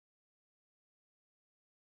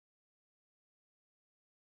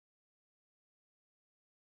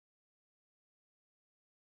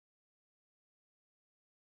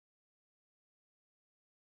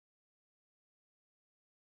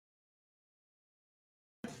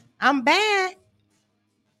I'm back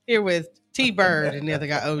here with T Bird and the other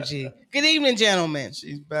guy OG. Good evening, gentlemen.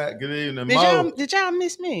 She's back. Good evening, Did Mo. y'all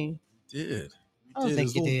miss me? Did. I don't It think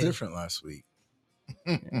was a you little did. different last week.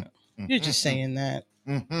 You're just saying that.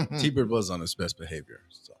 T-Bird was on his best behavior.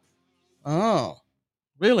 So. Oh,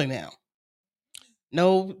 really now?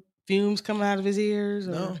 No fumes coming out of his ears?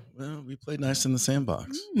 Or? No, well, we played nice in the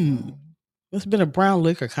sandbox. It's been a brown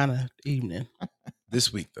liquor kind of evening.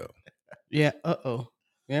 This week, though. Yeah.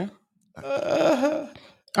 Yeah. All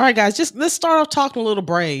right, guys. Just let's start off talking a little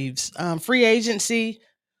Braves. Free agency.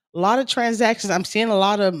 A lot of transactions. I'm seeing a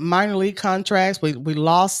lot of minor league contracts. We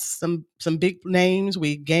lost some big names.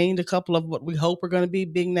 We gained a couple of what we hope are going to be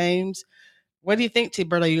big names. What do you think, T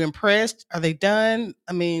Bird? Are you impressed? Are they done?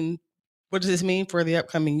 I mean, what does this mean for the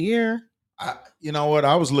upcoming year? You know what?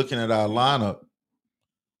 I was looking at our lineup,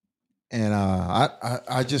 and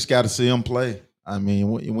I just got to see them play. I mean,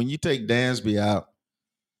 when you take Dansby out,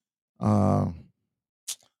 I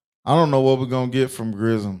don't know what we're gonna get from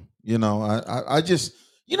Grissom. You know, I just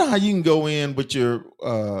you know how you can go in with your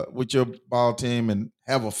ball team and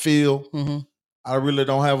have a feel. Mm-hmm. I really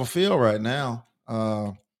don't have a feel right now.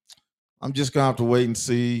 I'm just gonna have to wait and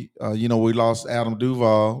see. We lost Adam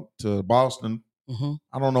Duvall to Boston. Mm-hmm.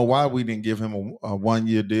 I don't know why we didn't give him a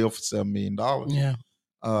 1-year deal for $7 million. Yeah.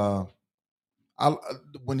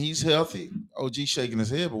 When he's healthy, OG shaking his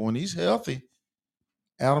head, but when he's healthy,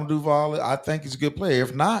 Adam Duvall, I think he's a good player.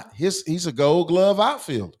 If not, he's a Gold Glove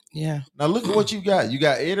outfield. Yeah. Now look at what you got. You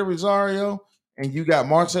got Eddie Rosario and you got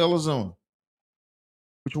Marcell Ozuna.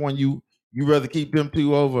 Which one you rather keep them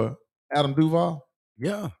two over Adam Duvall?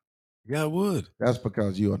 Yeah, I would. That's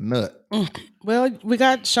because you're a nut. Well, we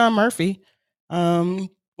got Sean Murphy, won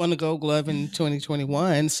the Gold Glove in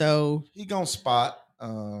 2021. So he gonna spot.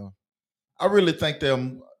 I really think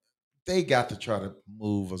they got to try to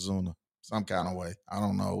move Ozuna some kind of way. I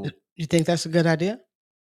don't know. You think that's a good idea?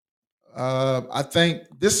 I think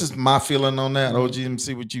this is my feeling on that. OG, let me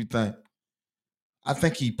see what you think. I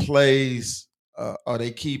think he plays, or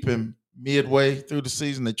they keep him midway through the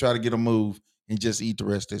season. They try to get a move and just eat the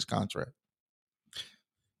rest of his contract.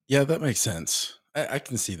 Yeah, that makes sense. I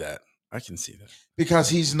can see that. Because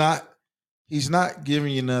he's not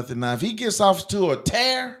giving you nothing. Now, if he gets off to a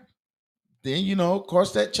tear, then of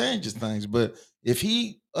course that changes things. But if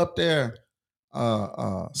he up there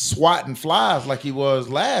swatting flies like he was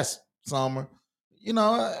last summer,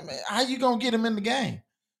 how you gonna get him in the game?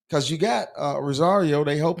 Because you got Rosario,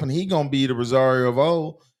 they hoping he gonna be the Rosario of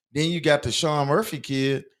old. Then you got the Sean Murphy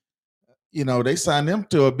kid. They signed him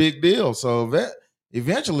to a big deal. So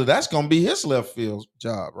eventually that's gonna be his left field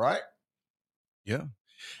job, right? Yeah.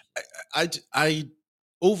 I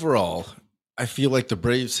overall, I feel like the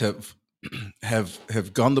Braves have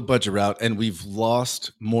gone the budget route, and we've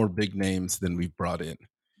lost more big names than we've brought in.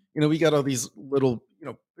 We got all these little,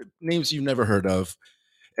 names you've never heard of,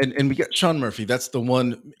 and we got Sean Murphy. That's the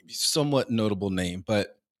one somewhat notable name,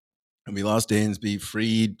 but and we lost Dansby,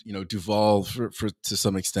 Fried, Duvall for to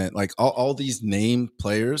some extent. Like all these name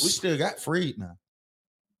players. We still got Fried now.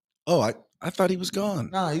 Oh, I thought he was gone.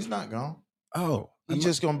 No, he's not gone. Oh, he's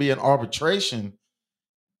just going to be in arbitration,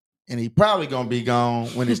 and he probably going to be gone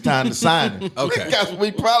when it's time to sign him. Okay. Because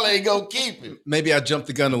we probably ain't going to keep him. Maybe I jumped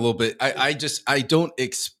the gun a little bit. I don't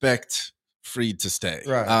expect Fried to stay.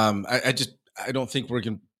 Right. I don't think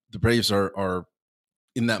the Braves are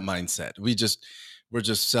in that mindset. We're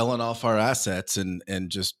just selling off our assets and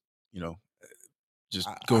just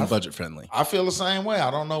going budget friendly. I feel the same way.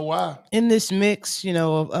 I don't know why. In this mix,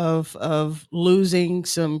 of losing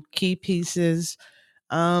some key pieces,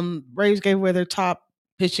 Braves gave away their top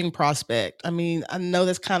pitching prospect. I mean, I know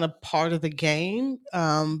that's kind of part of the game,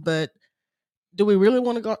 but do we really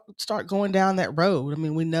want to start going down that road? I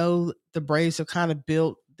mean, we know the Braves have kind of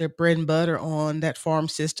built their bread and butter on that farm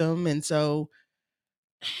system, and so.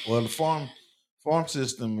 Well, the farm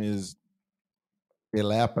system is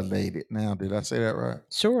dilapidated now. Did I say that right?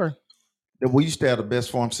 Sure. We used to have the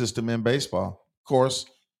best farm system in baseball. Of course,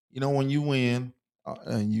 when you win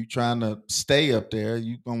and you trying to stay up there,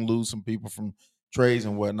 you're going to lose some people from trades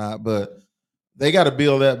and whatnot. But they got to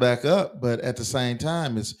build that back up. But at the same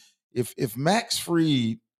time, if Max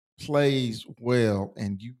Fried plays well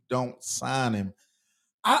and you don't sign him,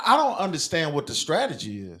 I don't understand what the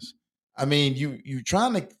strategy is. I mean, you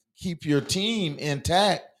trying to keep your team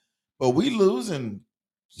intact, but we losing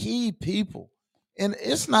key people. And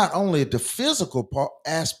it's not only the physical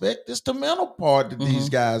aspect, it's the mental part that these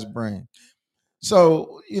guys bring.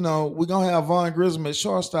 So, we're going to have Vaughn Grissom at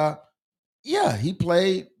shortstop. Yeah, he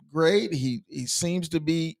played great. He seems to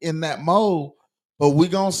be in that mode, but we're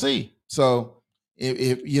going to see. So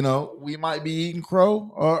If you know, we might be eating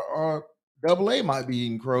crow, or Double A might be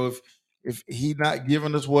eating crow if he's not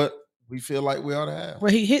giving us what we feel like we ought to have.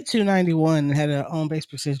 Well, he hit 291 and had an on base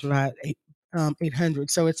percentage of about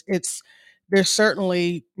 800. So it's there's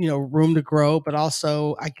certainly room to grow, but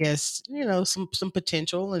also I guess some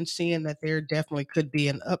potential, and seeing that there definitely could be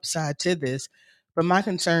an upside to this. But my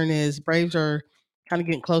concern is Braves are kind of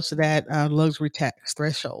getting close to that luxury tax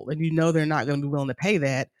threshold, and they're not going to be willing to pay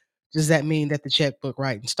that. Does that mean that the checkbook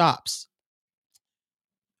writing stops?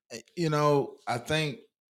 I think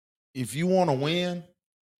if you want to win,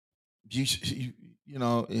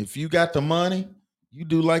 if you got the money, you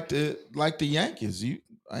do like the Yankees. You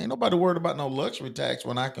ain't nobody worried about no luxury tax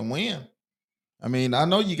when I can win. I mean, I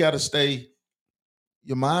know you got to stay.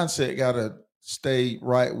 Your mindset got to stay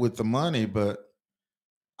right with the money, but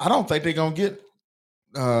I don't think they're gonna get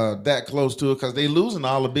that close to it because they losing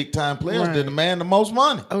all the big time players that Right. demand the most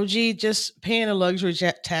money. OG, just paying a luxury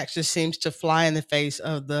tax just seems to fly in the face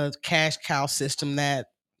of the cash cow system that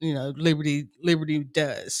Liberty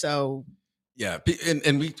does. So Yeah,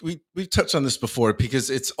 and we touched on this before because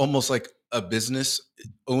it's almost like a business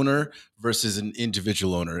owner versus an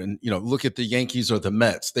individual owner. And look at the Yankees or the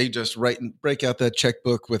Mets; they just break out that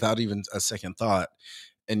checkbook without even a second thought.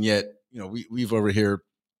 And yet, we've over here,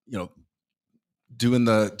 doing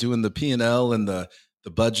the P&L and the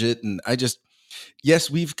budget, and yes,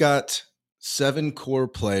 we've got 7 core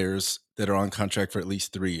players that are on contract for at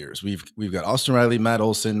least 3 years. We've got Austin Riley, Matt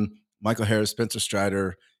Olson, Michael Harris, Spencer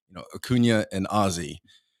Strider, Acuna, and Ozzy.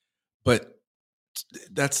 But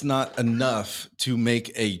that's not enough to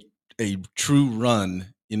make a true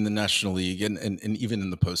run in the National League and even in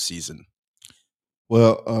the postseason.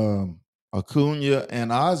 Well, Acuna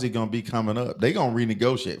and Ozzy gonna be coming up. They gonna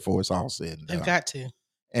renegotiate for us all said and done. they've got to.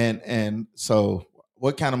 And so,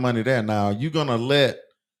 what kind of money there? Now you gonna let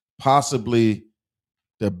possibly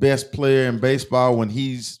the best player in baseball when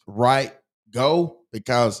he's right go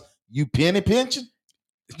because you penny pinching?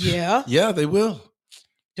 Yeah. Yeah, they will.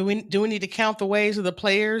 Do we need to count the ways of the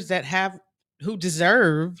players that who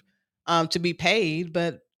deserve to be paid,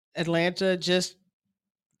 but Atlanta just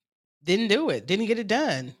didn't do it, didn't get it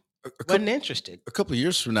done, wasn't interested. A couple of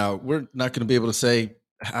years from now, we're not going to be able to say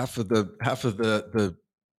half of the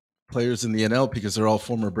players in the NL because they're all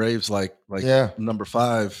former Braves, like number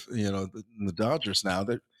 5, the Dodgers now.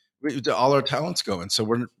 All our talent's going, so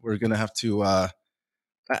we're going to have to.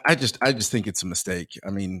 I just think it's a mistake. I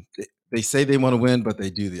mean, they say they want to win, but they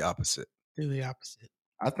do the opposite.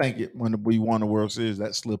 I think when we won the World Series,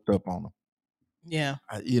 that slipped up on them. Yeah.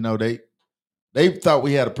 They thought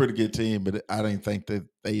we had a pretty good team, but I didn't think that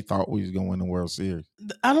they thought we was going to win the World Series.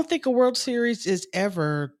 I don't think a World Series is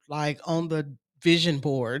ever like on the vision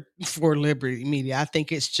board for Liberty Media. I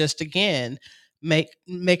think it's just, again, make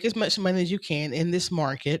as much money as you can in this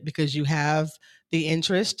market because you have the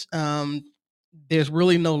interest. There's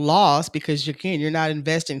really no loss because you're not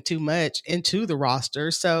investing too much into the roster.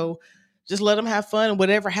 So just let them have fun.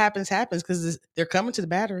 Whatever happens, happens because they're coming to the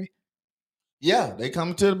Battery. Yeah, they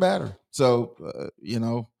come to the Battery. So,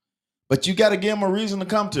 but you got to give them a reason to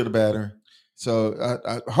come to the Battery. So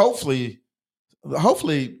hopefully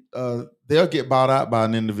they'll get bought out by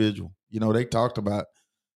an individual. They talked about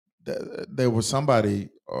there was somebody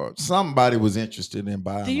was interested in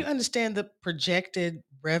buying. Do you understand the projected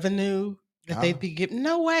revenue that they'd be getting?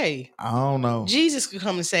 No way. I don't know. Jesus could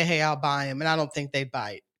come and say, "Hey, I'll buy him," and I don't think they'd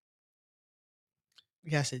bite.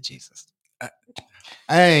 Yeah, I said Jesus.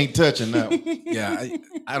 I ain't touching that one. Yeah,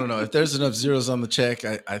 I don't know if there's enough zeros on the check.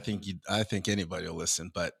 I think anybody will listen,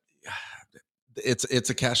 but it's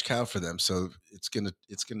a cash cow for them, so it's gonna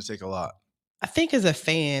take a lot. I think as a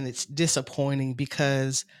fan, it's disappointing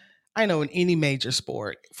because I know in any major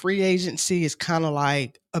sport, free agency is kind of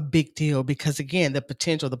like a big deal because, again, the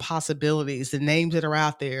potential, the possibilities, the names that are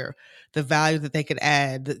out there, the value that they could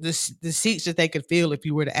add, the seats that they could fill if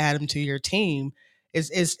you were to add them to your team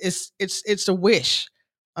it's a wish.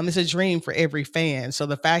 It's a dream for every fan. So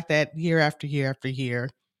the fact that year after year after year,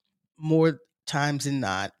 more times than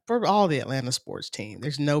not, for all the Atlanta sports team,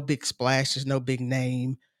 there's no big splash, there's no big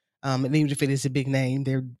name. And even if it is a big name,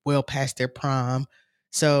 they're well past their prime.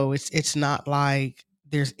 So it's not like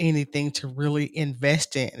there's anything to really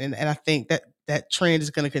invest in. And I think that trend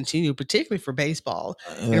is going to continue, particularly for baseball,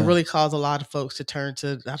 and really cause a lot of folks to turn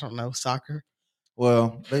to, I don't know, soccer.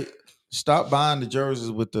 Well, they stop buying the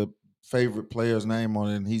jerseys with the favorite player's name on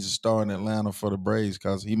it, and he's a star in Atlanta for the Braves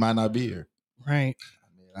because he might not be here. Right.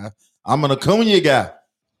 I'm an Acuna guy.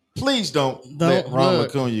 Please don't let Ronald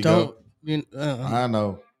Acuna go. I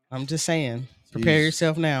know. I'm just saying. Prepare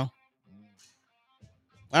yourself now.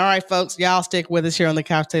 All right, folks. Y'all stick with us here on the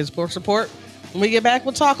Couch Potato Sports Report. When we get back,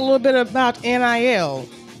 we'll talk a little bit about NIL.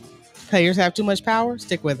 Players have too much power?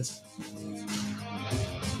 Stick with us.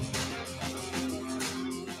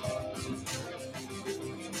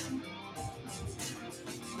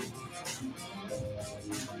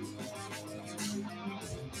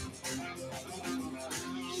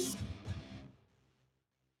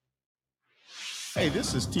 Hey,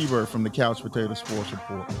 this is T-Bird from the Couch Potato Sports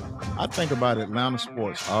Report. I think about Atlanta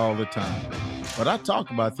sports all the time, but I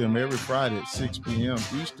talk about them every Friday at 6 p.m.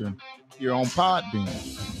 Eastern here on Podbean.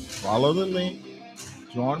 Follow the link,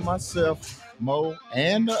 join myself, Mo,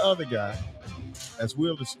 and the other guy as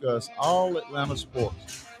we'll discuss all Atlanta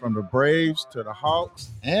sports, from the Braves to the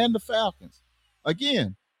Hawks and the Falcons.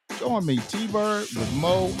 Again, join me, T-Bird, with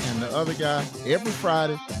Mo and the other guy every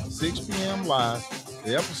Friday, 6 p.m. live.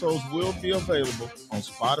 The episodes will be available on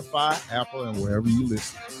Spotify, Apple, and wherever you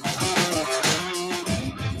listen.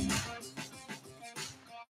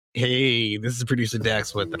 Hey, this is producer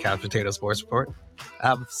Dex with the Couch Potato Sports Report. I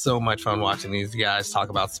have so much fun watching these guys talk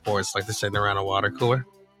about sports like they're sitting around a water cooler.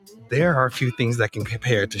 There are a few things that can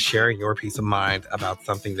compare to sharing your peace of mind about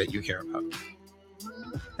something that you care about.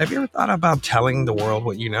 Have you ever thought about telling the world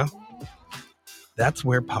what you know? That's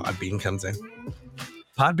where Podbean comes in.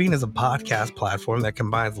 Podbean is a podcast platform that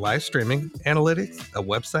combines live streaming, analytics, a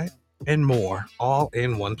website, and more, all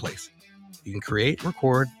in one place. You can create,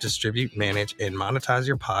 record, distribute, manage, and monetize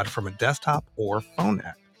your pod from a desktop or phone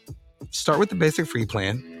app. Start with the basic free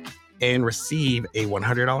plan and receive a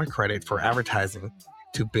 $100 credit for advertising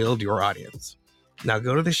to build your audience. Now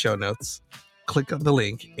go to the show notes, click on the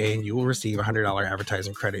link, and you will receive a $100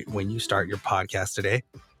 advertising credit when you start your podcast today.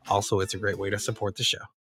 Also, it's a great way to support the show.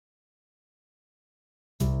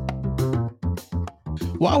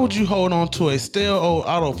 Why would you hold on to a stale old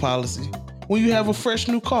auto policy when you have a fresh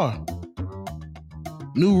new car?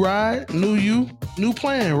 New ride, new you, new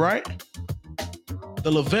plan, right?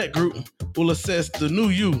 The Levette Group will assess the new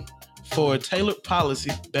you for a tailored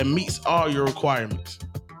policy that meets all your requirements.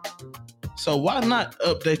 So why not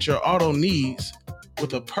update your auto needs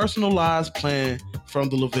with a personalized plan from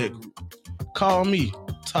the Levette Group? Call me,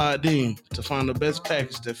 Todd Dean, to find the best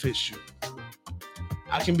package that fits you.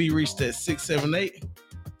 I can be reached at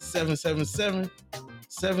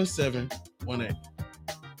 678-777-7718.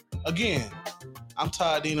 Again, I'm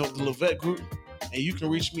Todd Dean of the Levette Group, and you can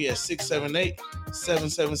reach me at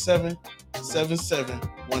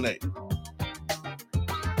 678-777-7718.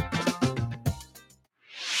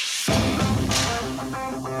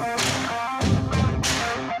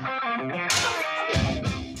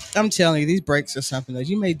 I'm telling you, these breaks are something that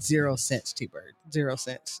you made 0 cents, T-Bird. 0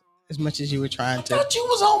 cents. As much as you were trying to. I thought you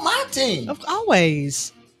was on my team.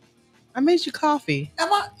 Always. I made you coffee.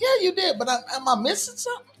 Am I? Yeah, you did. But am I missing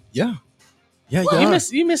something? Yeah. Yeah, Well,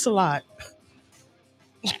 you miss a lot.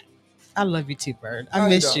 I love you, T-Bird. I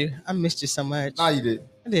missed you. I missed you so much. No, you did.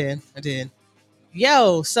 I did.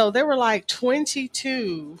 Yo, so there were like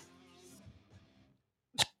 22.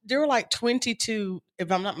 There were like 22, if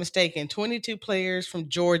I'm not mistaken, 22 players from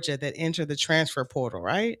Georgia that entered the transfer portal,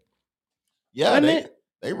 right? Yeah,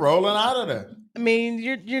 they rolling out of there. I mean,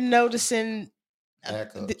 you're noticing.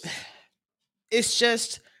 It's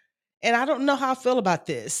just, and I don't know how I feel about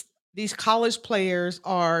this. These college players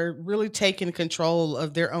are really taking control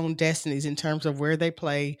of their own destinies in terms of where they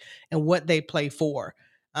play and what they play for.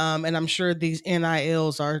 And I'm sure these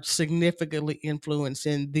NILs are significantly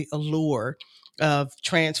influencing the allure of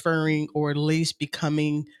transferring or at least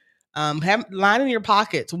becoming, line in your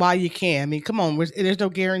pockets while you can. I mean, come on, there's no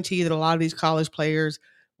guarantee that a lot of these college players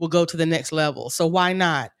will go to the next level. So why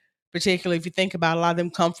not? Particularly if you think about a lot of them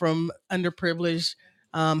come from underprivileged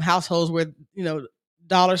households where,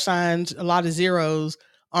 dollar signs, a lot of zeros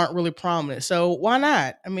aren't really prominent. So why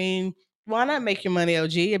not? I mean, why not make your money,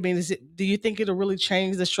 OG? I mean, do you think it'll really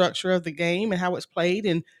change the structure of the game and how it's played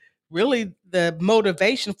and really the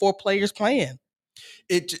motivation for players playing?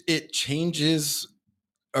 It changes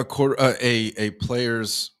a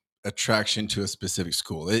player's attraction to a specific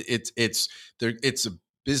school. It's a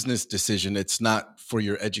business decision. It's not for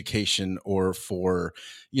your education or for,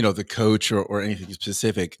 the coach or anything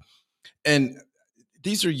specific. And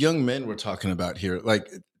these are young men we're talking about here, like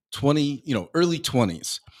 20, early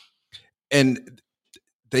 20s. And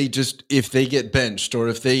they just, if they get benched or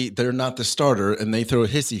if they're not the starter and they throw a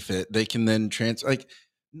hissy fit, they can then transfer. Like,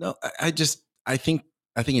 no, I think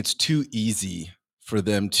it's too easy for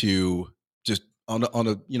them to just on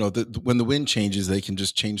a when the wind changes, they can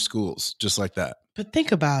just change schools just like that. But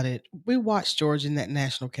think about it. We watched Georgia in that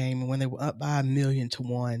national game, and when they were up by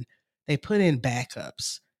 1,000,000-1, they put in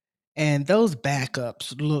backups. And those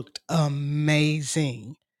backups looked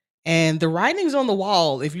amazing. And the writing's on the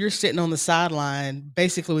wall if you're sitting on the sideline,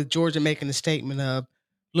 basically with Georgia making a statement of,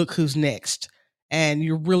 look who's next. And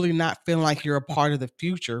you're really not feeling like you're a part of the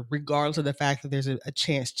future, regardless of the fact that there's a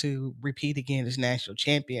chance to repeat again as national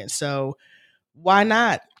champion. So why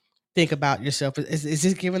not think about yourself? Is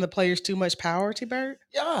this giving the players too much power, T-Bird?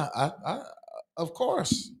 Yeah, of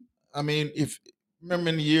course. I mean, if remember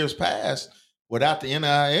in the years past, without the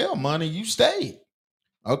NIL money, you stayed.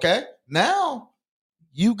 Okay, now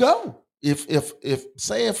you go. If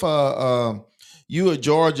say if you at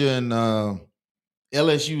Georgia and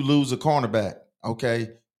LSU lose a cornerback,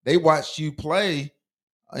 okay, they watched you play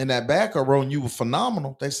in that backup role and you were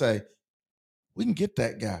phenomenal. They say we can get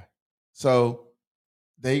that guy. So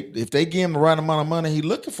if they give him the right amount of money he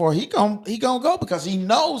looking for, he gonna go because he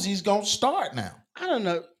knows he's gonna start now. I don't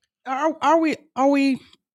know. Are we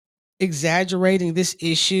exaggerating this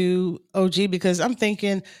issue, OG? Because I'm think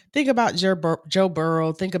about Joe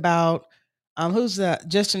Burrow. Think about who's that?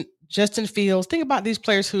 Justin Fields. Think about these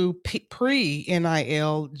players who pre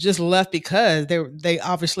NIL just left because they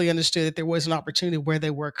obviously understood that there was an opportunity where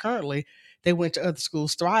they were currently. They went to other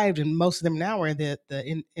schools, thrived, and most of them now are in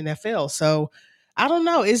the NFL. So I don't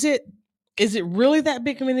know. Is it really that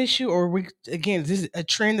big of an issue, or is this a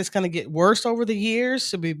trend that's going to get worse over the years?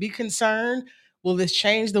 Should we be concerned? Will this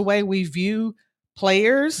change the way we view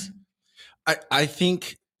players? I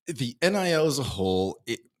think the NIL as a whole,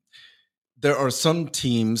 there are some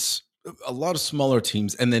teams, a lot of smaller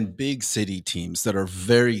teams, and then big city teams that are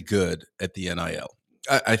very good at the NIL.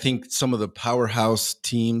 I think some of the powerhouse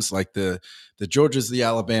teams like the Georgias, the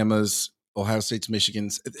Alabamas, Ohio States,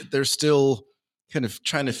 Michigans, they're still kind of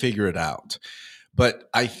trying to figure it out. But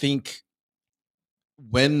I think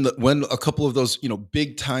when a couple of those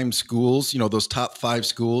big time schools, those top 5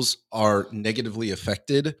 schools are negatively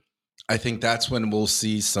affected, I think that's when we'll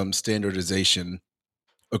see some standardization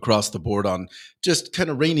across the board on just kind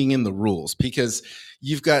of reining in the rules, because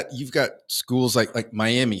you've got schools like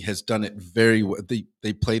Miami has done it very well.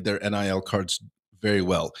 They played their NIL cards very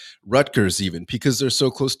well. Rutgers, even because they're so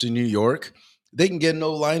close to New York, they can get an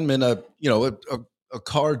O-lineman a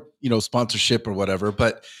card sponsorship or whatever,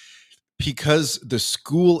 but because the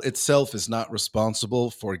school itself is not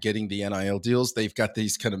responsible for getting the NIL deals, they've got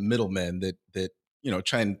these kind of middlemen that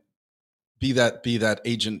try and be that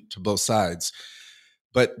agent to both sides.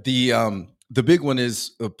 But the big one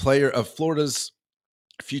is a player of Florida's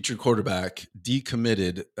future quarterback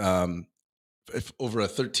decommitted over a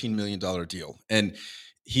 $13 million deal, and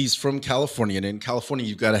he's from California. And in California,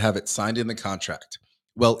 you've got to have it signed in the contract.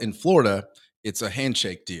 Well, in Florida, it's a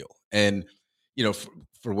handshake deal, and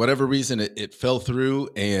for whatever reason, it fell through,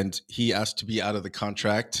 and he asked to be out of the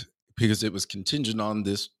contract because it was contingent on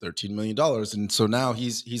this $13 million. And so now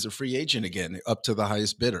he's a free agent again, up to the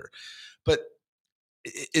highest bidder. But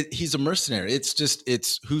he's a mercenary.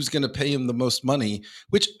 It's who's going to pay him the most money,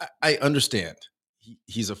 which I understand.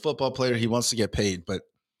 He's a football player. He wants to get paid, but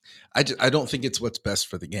I don't think it's what's best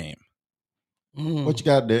for the game. What you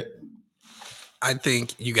got, Dick? I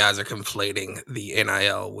think you guys are conflating the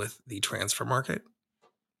NIL with the transfer market,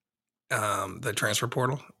 the transfer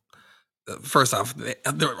portal. First off,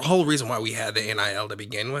 the whole reason why we had the NIL to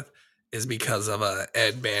begin with is because of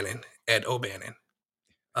Ed O'Bannon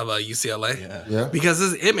of UCLA. Yeah. Because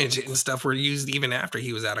his image and stuff were used even after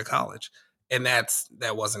he was out of college, and that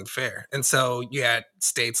wasn't fair. And so you had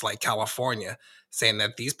states like California saying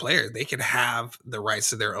that these players, they could have the rights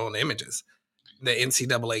to their own images. The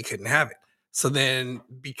NCAA couldn't have it. So then,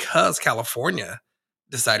 because California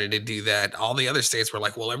decided to do that, all the other states were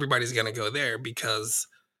like, well, everybody's going to go there because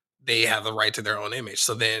they have the right to their own image.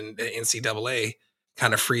 So then the NCAA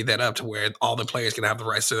kind of freed that up to where all the players can have the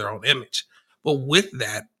rights to their own image. But with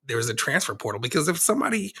that, there's a transfer portal, because if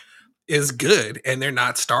somebody is good and they're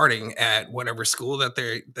not starting at whatever school that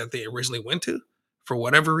they originally went to, for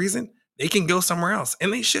whatever reason, they can go somewhere else,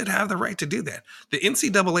 and they should have the right to do that. The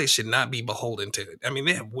NCAA should not be beholden to it. I mean,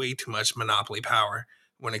 they have way too much monopoly power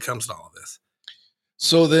when it comes to all of this.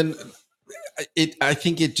 So then I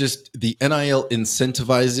think it just, the NIL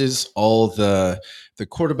incentivizes all the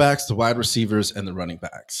quarterbacks, the wide receivers, and the running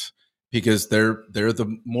backs, because they're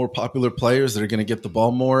the more popular players that are going to get the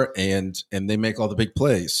ball more, and they make all the big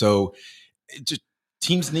plays. So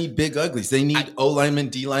teams need big uglies. They need O linemen,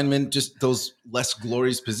 D linemen, just those less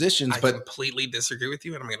glorious positions. I completely disagree with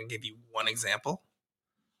you, and I'm going to give you one example.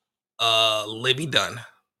 Livy Dunn.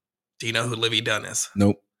 Do you know who Livy Dunn is?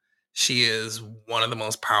 Nope. She is one of the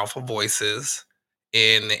most powerful voices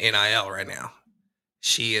in the NIL right now.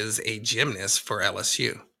 She is a gymnast for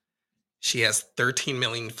LSU. She has 13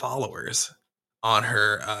 million followers on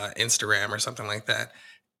her Instagram or something like that.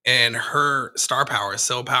 And her star power is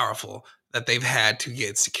so powerful that they've had to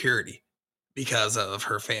get security because of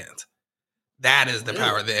her fans. That is the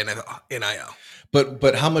power of the NIL.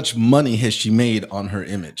 But how much money has she made on her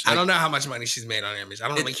image? I don't know how much money she's made on her image. I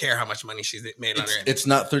don't really care how much money she's made on her image. It's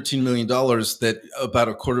not $13 million that about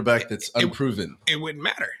a quarterback that's unproven. It wouldn't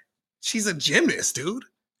matter. She's a gymnast, dude.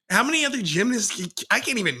 How many other gymnasts? I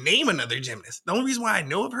can't even name another gymnast. The only reason why I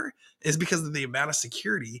know of her is because of the amount of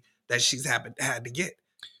security that she's had to get.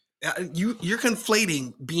 You're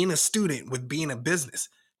conflating being a student with being a business.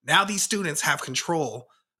 Now these students have control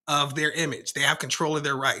of their image. They have control of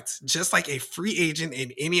their rights, just like a free agent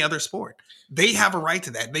in any other sport. They have a right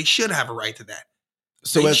to that. They should have a right to that.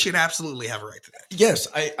 So they should absolutely have a right to that. Yes,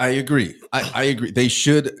 I agree. I agree. They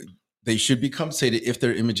should be compensated if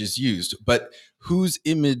their image is used. But whose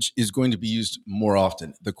image is going to be used more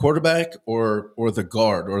often? The quarterback or the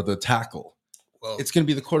guard or the tackle? Well, it's going to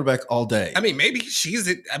be the quarterback all day. I mean, maybe she's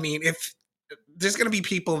it. I mean, if there's going to be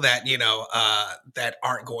people that, that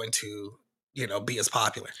aren't going to, be as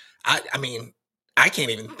popular. I mean, I can't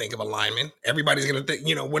even think of a lineman. Everybody's going to think,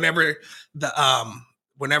 whenever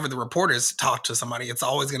the reporters talk to somebody, it's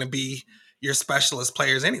always going to be your specialist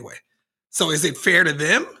players anyway. So is it fair to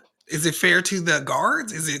them? Is it fair to the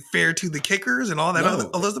guards? Is it fair to the kickers and all that other?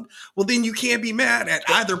 Well, then you can't be mad at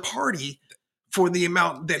either party for the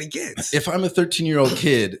amount that it gets. If I'm a 13-year-old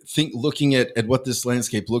kid, looking at what this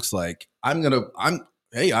landscape looks like, I want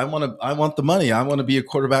the money. I want to be a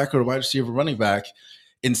quarterback or a wide receiver, running back,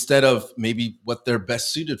 instead of maybe what they're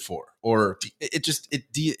best suited for. Or it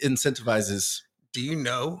de-incentivizes. Do you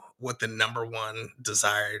know what the number one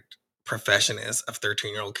desired profession is of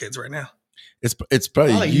 13-year-old kids right now? It's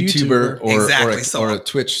probably a YouTuber or a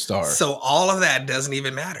Twitch star. So all of that doesn't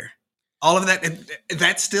even matter. All of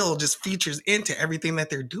that still just features into everything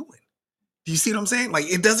that they're doing. Do you see what I'm saying? Like,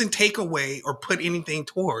 it doesn't take away or put anything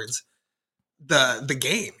towards the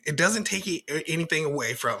game. It doesn't take anything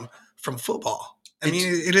away from football. I mean,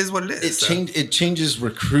 it is what it is. It changes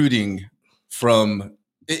recruiting from.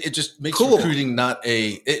 It just makes recruiting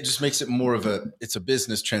it just makes it more of it's a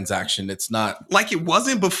business transaction. It's not like it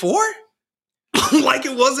wasn't before. Like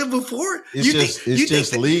it wasn't before. It's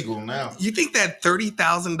just legal now. You think that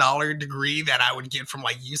 $30,000 degree that I would get from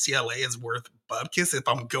like UCLA is worth bupkis if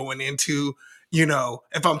I'm going into,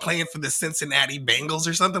 if I'm playing for the Cincinnati Bengals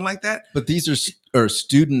or something like that? But these are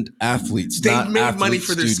student athletes. They made money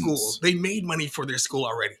for their school. They made money for their school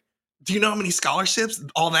already. Do you know how many scholarships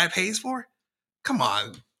all that pays for? Come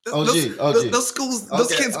on. Those schools,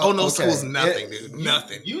 those kids owe those schools nothing, dude.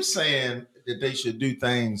 Nothing. You saying that they should do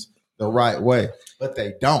things the right way, but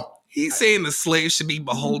they don't. He's saying the slaves should be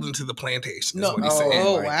beholden to the plantation. No, what he's saying.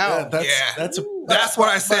 Oh wow, that's what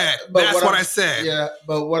I said. That's what I said. Yeah,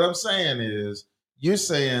 but what I'm saying is, you're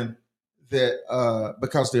saying that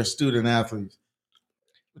because they're student athletes,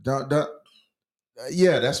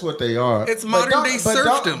 yeah, that's what they are. It's modern day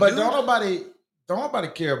serfdom. But don't nobody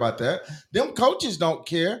care about that. Them coaches don't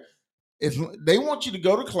care. If they want you to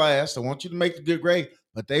go to class, they want you to make a good grade,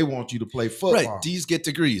 but they want you to play football. Right. D's get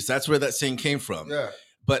degrees. That's where that saying came from. Yeah.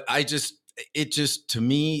 But to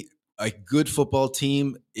me, a good football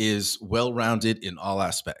team is well-rounded in all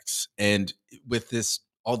aspects. And with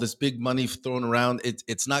all this big money thrown around,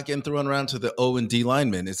 it's not getting thrown around to the O and D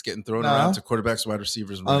linemen. It's getting thrown around to quarterbacks, wide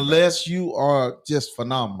receivers. And unless you are just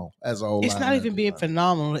phenomenal as a whole. It's not even being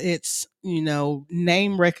phenomenal. It's,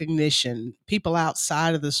 name recognition. People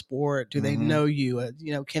outside of the sport, do they know you?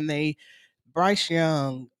 Bryce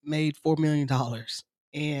Young made $4 million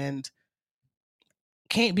and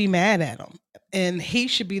can't be mad at him. And he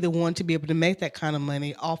should be the one to be able to make that kind of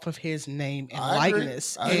money off of his name and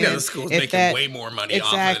likeness. The school's making way more money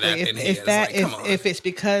off of that than he is. If it's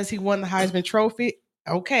because he won the Heisman Trophy,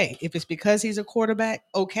 okay. If it's because he's a quarterback,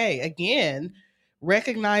 okay. Again,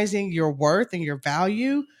 recognizing your worth and your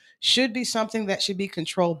value should be something that should be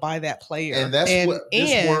controlled by that player. And that's what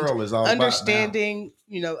this world is all understanding,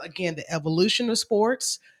 again, the evolution of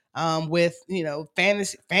sports with,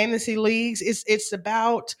 fantasy leagues. It's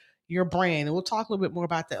about your brand. And we'll talk a little bit more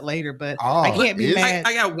about that later, but I can't be mad.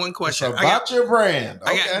 I got one question. It's about your brand.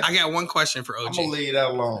 Okay. I got one question for OG. I'm going to leave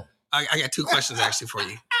that alone. I got two questions actually for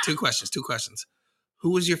you. Two questions.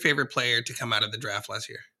 Who was your favorite player to come out of the draft last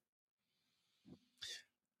year?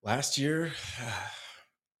 Last year?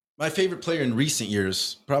 My favorite player in recent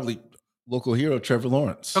years, probably local hero, Trevor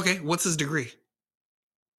Lawrence. Okay. What's his degree?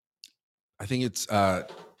 I think it's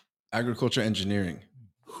agriculture engineering.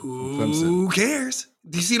 Who cares?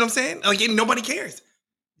 Do you see what I'm saying? Like, nobody cares.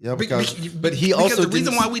 Yeah, because the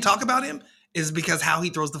reason why we talk about him is because how he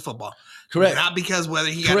throws the football. Correct. Not because whether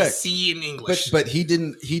he got a C in English. But he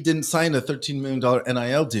didn't sign a $13 million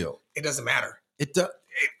NIL deal. It doesn't matter. It does.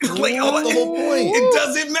 Like, That's the whole point. It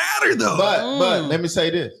doesn't matter though. But let me say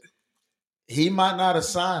this. He might not have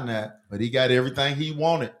signed that, but he got everything he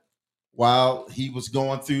wanted while he was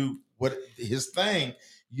going through what his thing.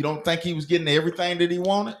 You don't think he was getting everything that he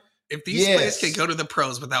wanted? If these players can go to the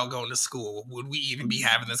pros without going to school, would we even be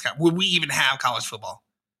having this? Would we even have college football?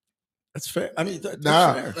 That's fair. I mean, that's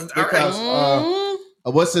fair. Because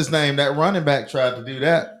what's his name? That running back tried to do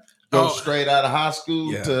that. Go straight out of high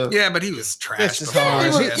school to but he was trash.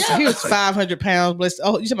 He was 500 pounds.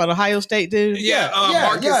 Oh, you talking about Ohio State dude? He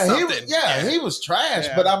was trash.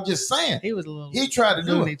 Yeah. But I'm just saying he was a little. He tried to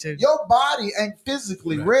do it. Too. Your body ain't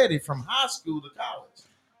physically ready from high school to college.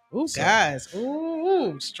 Ooh, guys.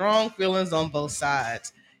 Ooh, strong feelings on both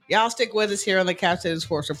sides. Y'all stick with us here on the Couch Potato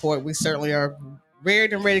Sports Report. We certainly are ready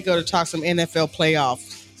to go to talk some NFL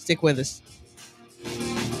playoffs. Stick with us.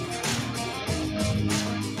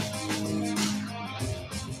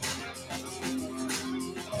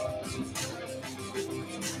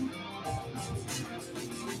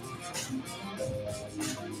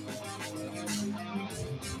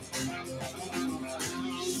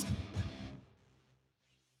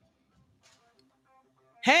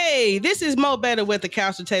 Hey, this is Mo Better with the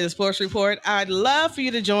Couch Potato Sports Report. I'd love for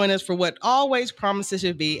you to join us for what always promises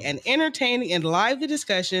to be an entertaining and lively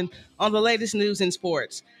discussion on the latest news in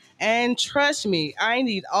sports. And trust me, I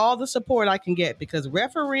need all the support I can get because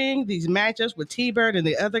refereeing these matchups with T-Bird and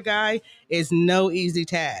the other guy is no easy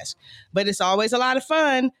task. But it's always a lot of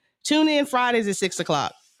fun. Tune in Fridays at 6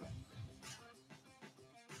 o'clock.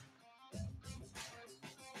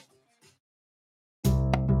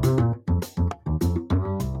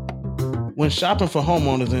 When shopping for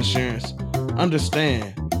homeowners insurance,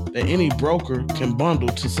 understand that any broker can bundle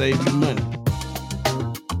to save you money.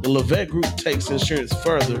 The Levette Group takes insurance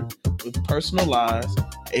further with personalized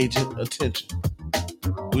agent attention.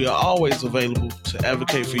 We are always available to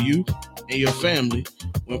advocate for you and your family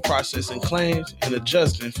when processing claims and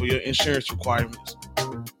adjusting for your insurance requirements.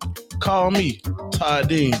 Call me, Todd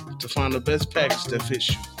Dean, to find the best package that fits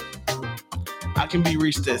you. I can be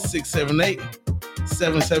reached at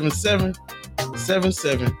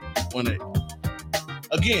 678-777-7718.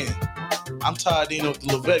 Again, I'm Todd Dean of the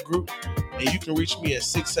Levette Group, and you can reach me at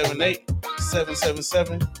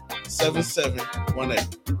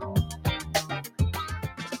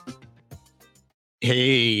 678-777-7718.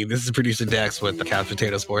 Hey, this is producer Dax with the Couch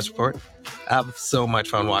Potato Sports Report. I have so much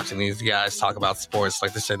fun watching these guys talk about sports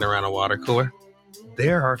like they're sitting around a water cooler.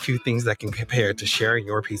 There are a few things that can compare to sharing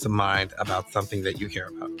your peace of mind about something that you care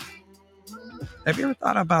about. Have you ever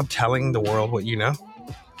thought about telling the world what you know?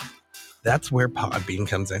 That's where Podbean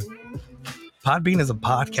comes in. Podbean is a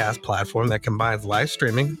podcast platform that combines live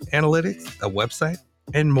streaming, analytics, a website,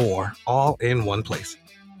 and more all in one place.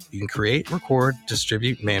 You can create, record,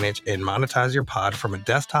 distribute, manage, and monetize your pod from a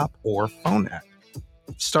desktop or phone app.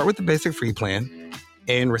 Start with the basic free plan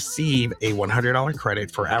and receive a $100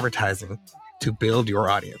 credit for advertising to build your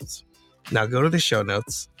audience. Now go to the show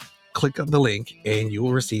notes, click on the link, and you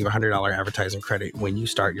will receive a $100 advertising credit when you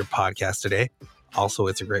start your podcast today. Also,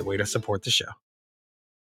 it's a great way to support the show.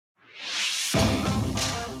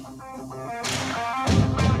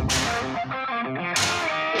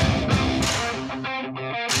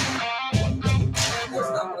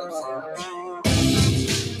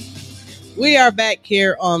 We are back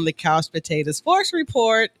here on the Couch Potato Sports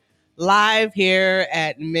Report, live here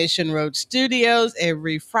at Mission Road Studios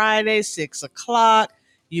every Friday, 6 o'clock.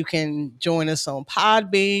 You can join us on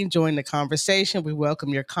Podbean, join the conversation. We welcome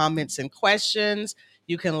your comments and questions.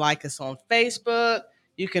 You can like us on Facebook.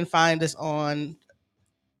 You can find us on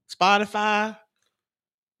Spotify,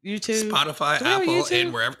 YouTube. Spotify, Apple, YouTube?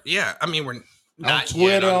 And wherever. Yeah, I mean, we're not on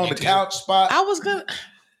Twitter, on the couch spot. I was going to...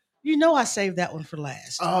 You know I saved that one for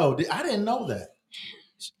last. Oh, I didn't know that.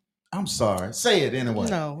 I'm sorry. Say it anyway.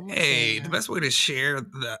 No. Hey, the best way to share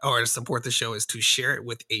or to support the show is to share it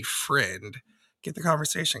with a friend. Get the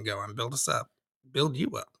conversation going. Build us up. Build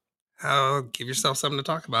you up. Give yourself something to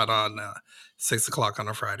talk about on 6 o'clock on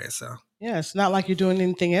a Friday. So yeah, it's not like you're doing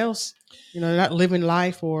anything else. You know, not living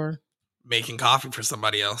life or making coffee for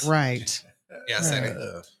somebody else. Right. Yes. Right.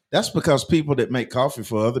 That's because people that make coffee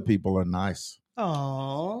for other people are nice.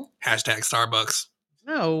 Oh. Hashtag Starbucks.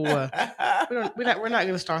 No, we're not going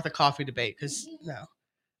to start the coffee debate because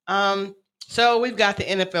no. So we've got the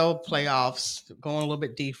NFL playoffs going a little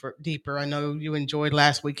bit deeper. I know you enjoyed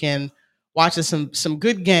last weekend watching some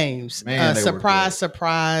good games. Man, surprise.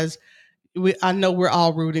 I know we're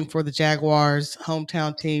all rooting for the Jaguars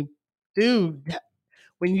hometown team. Dude,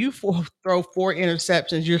 when you throw 4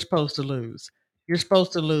 interceptions, you're supposed to lose. You're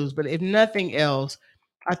supposed to lose. But if nothing else,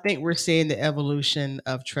 I think we're seeing the evolution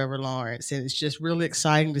of Trevor Lawrence, and it's just really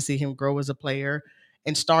exciting to see him grow as a player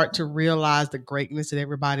and start to realize the greatness that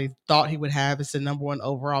everybody thought he would have as the number 1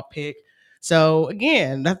 overall pick. So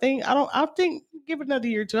again, I think give it another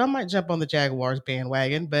year or two. I might jump on the Jaguars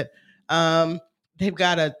bandwagon, but they've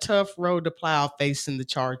got a tough road to plow facing the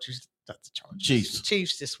Chargers. Not the Chargers.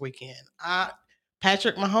 Chiefs this weekend.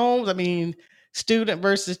 Patrick Mahomes, I mean, student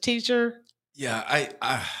versus teacher. Yeah,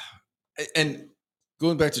 and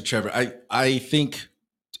going back to Trevor, I think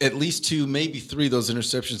at least 2, maybe 3 of those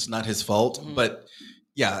interceptions not his fault. Mhm. But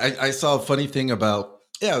yeah, I saw a funny thing about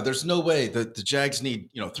there's no way that the Jags need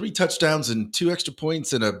 3 touchdowns and 2 extra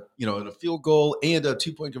points and a field goal and a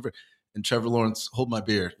 2-point conversion. And Trevor Lawrence, hold my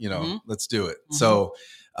beer, Mhm. let's do it. Mhm. So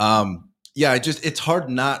it's hard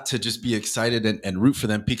not to just be excited and root for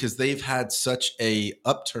them because they've had such a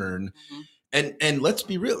upturn. Mhm. And let's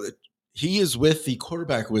be real, he is with the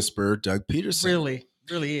quarterback whisperer, Doug Peterson.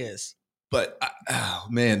 Really is. But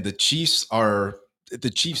man, the Chiefs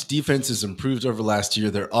defense has improved over last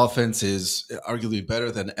year. Their offense is arguably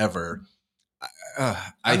better than ever.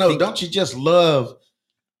 I know. Don't you just love?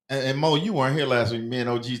 And Mo, you weren't here last week. Me and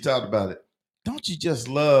OG talked about it. Don't you just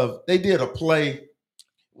love? They did a play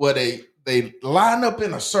where they line up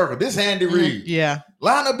in a circle. This Andy Reid. Yeah.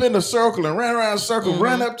 Line up in a circle and ran around a circle,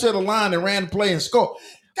 ran up to the line and ran the play and score.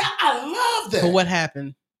 I love that. But what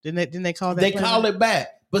happened? Didn't they call that? They called it back,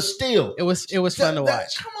 but still, it was fun to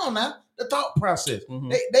watch. Come on now, the thought process.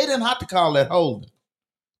 They didn't have to call that holding.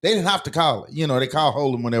 They didn't have to call it. They call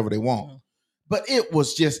holding whenever they want. But it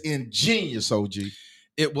was just ingenious, OG.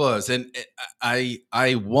 It was, and I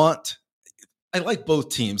like both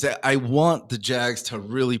teams. I want the Jags to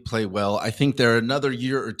really play well. I think they're another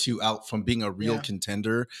year or 2 out from being a real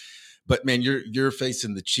contender. But man, you're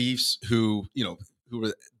facing the Chiefs, who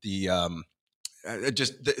were the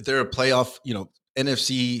they're a playoff,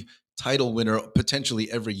 NFC title winner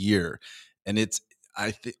potentially every year, and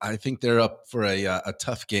I think they're up for a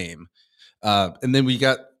tough game. And then we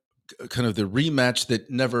got kind of the rematch that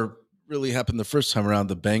never really happened the first time around.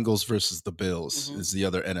 The Bengals versus the Bills is the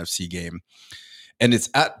other NFC game. And it's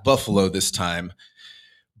at Buffalo this time.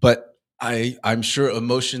 But I'm sure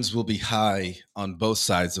emotions will be high on both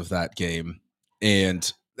sides of that game.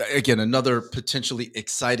 And again, another potentially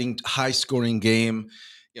exciting, high-scoring game.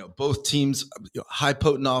 Both teams, high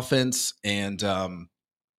potent offense, and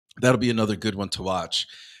that'll be another good one to watch.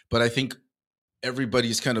 But I think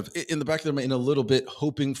everybody's kind of in the back of their mind a little bit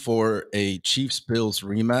hoping for a Chiefs-Bills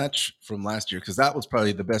rematch from last year, because that was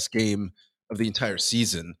probably the best game of the entire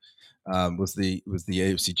season. Was the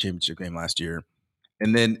AFC Championship game last year.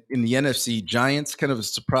 And then in the NFC, Giants, kind of a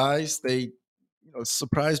surprise. They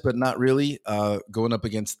surprised but not really, going up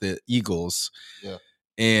against the Eagles. Yeah.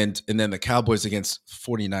 And then the Cowboys against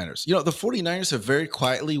 49ers. The 49ers have very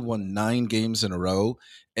quietly won 9 games in a row,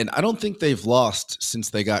 and I don't think they've lost since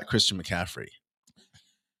they got Christian McCaffrey.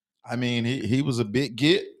 I mean, he was a big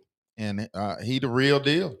get, and he the real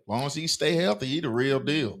deal. As long as he stay healthy, he the real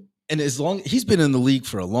deal. And as long he's been in the league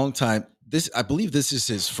for a long time, I believe this is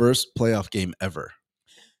his first playoff game ever.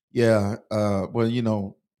 Yeah.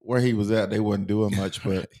 Well, where he was at, they wasn't doing much,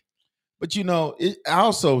 but it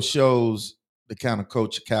also shows the kind of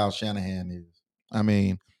coach Kyle Shanahan is. I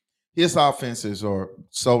mean, his offenses are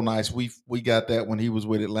so nice. We got that when he was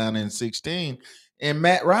with Atlanta in 2016, and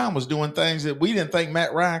Matt Ryan was doing things that we didn't think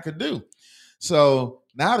Matt Ryan could do. So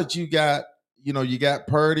now that you got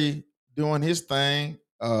Purdy doing his thing,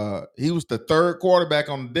 he was the 3rd quarterback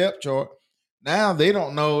on the depth chart. Now they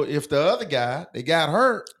don't know if the other guy they got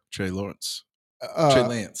hurt, Trey Lance,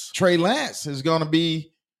 is going to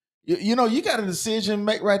be. You got a decision to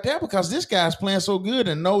make right there, because this guy's playing so good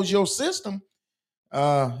and knows your system.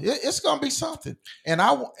 It's going to be something. And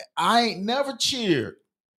I ain't never cheered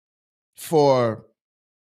for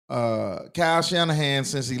Kyle Shanahan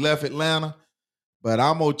since he left Atlanta, but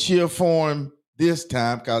I'm going to cheer for him this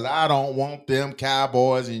time, because I don't want them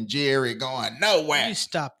Cowboys and Jerry going nowhere. You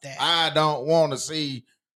stop that. I don't want to see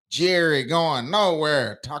Jerry going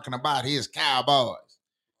nowhere talking about his Cowboys.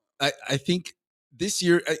 I think this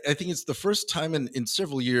year, I think it's the first time in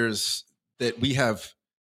several years that we have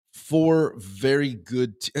 4 very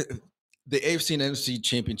good the AFC and NFC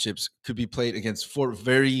championships could be played against 4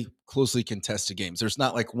 very closely contested games. There's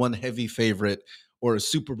not like one heavy favorite or a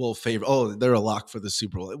Super Bowl favorite. Oh, they're a lock for the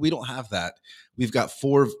Super Bowl. We don't have that. We've got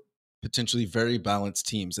 4 potentially very balanced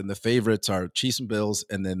teams, and the favorites are Chiefs and Bills,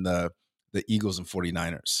 and then the Eagles and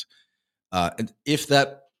 49ers. And if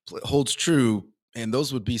that holds true, and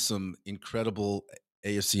those would be some incredible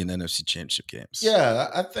AFC and NFC championship games. Yeah,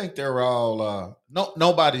 I think they're all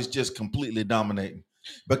nobody's just completely dominating,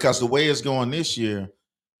 because the way it's going this year,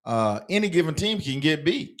 any given team can get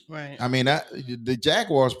beat. Right. I mean, the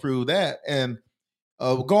Jaguars proved that. And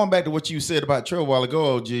going back to what you said about Trevor a while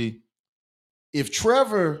ago, OG, if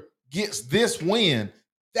Trevor gets this win,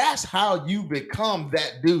 that's how you become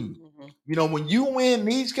that dude. Mm-hmm. You know, when you win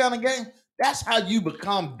these kind of games, that's how you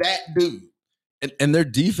become that dude. And their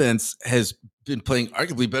defense has been playing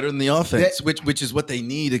arguably better than the offense, which is what they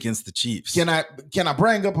need against the Chiefs. Can I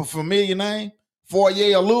bring up a familiar name? Foyer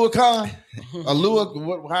Aluakon?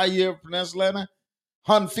 How you pronounce that name?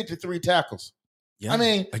 153 tackles. Yeah. I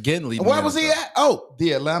mean, again, where was he at? Oh,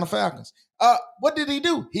 the Atlanta Falcons. What did he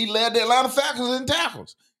do? He led the Atlanta Falcons in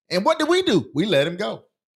tackles. And what did we do? We let him go.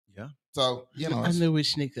 Yeah. So, you know. I knew we'd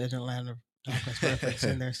sneak an Atlanta Falcons reference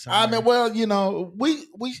in there somewhere. I mean, well, you know, we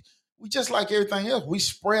just like everything else. We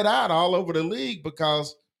spread out all over the league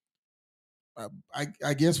because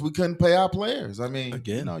I guess we couldn't pay our players. I mean,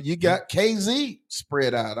 again, you know, you got KZ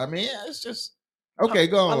spread out. I mean, it's just okay.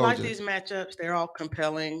 Go on. I like OJ. these matchups; they're all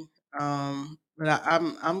compelling. But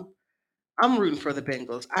I'm rooting for the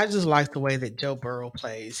Bengals. I just like the way that Joe Burrow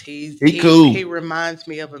plays. He cool. He reminds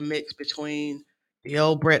me of a mix between the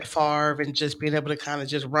old Brett Favre and just being able to kind of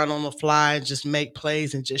just run on the fly and just make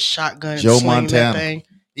plays and just shotgun and Joe sling Montana. that thing.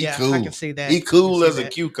 He Yeah, cool. I can see that. He cool as a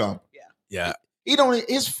that. cucumber. Yeah.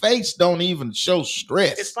 His face don't even show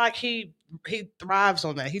stress. It's like he thrives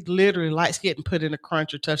on that. He literally likes getting put in a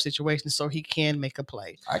crunch or tough situation so he can make a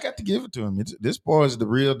play. I got to give it to him. This boy is the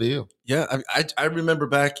real deal. Yeah, I remember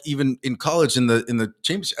back even in college in the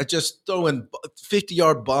championship, I just throwing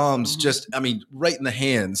 50-yard bombs, just right in the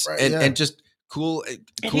hands, Right, and just cool. And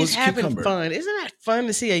cool he's as a having cucumber. fun. Isn't that fun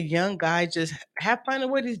to see a young guy just have fun in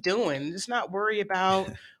what he's doing? Just not worry about.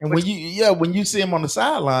 And when you see him on the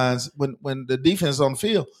sidelines, when the defense is on the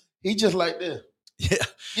field, he just like this. Yeah,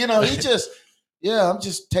 you know, he just I'm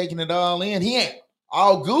just taking it all in. He ain't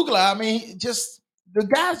all Google. I mean, the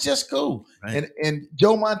guy's just cool. Right. And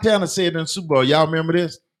Joe Montana said in the Super Bowl, y'all remember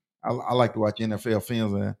this? I like to watch NFL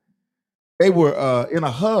films. Man. They were in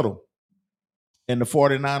a huddle, and the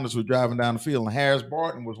 49ers were driving down the field, and Harris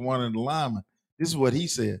Barton was one of the linemen. This is what he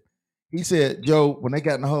said. He said, Joe, when they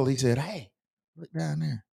got in the huddle, he said, hey, look down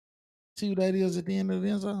there. See who that is at the end of the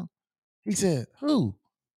end zone? He said, who?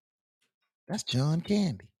 That's John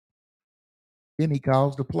Candy. Then he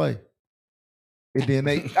calls the play. And then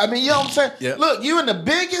you know what I'm saying? Yeah. Look, you in the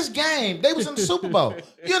biggest game. They was in the Super Bowl.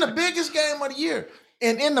 You're in the biggest game of the year.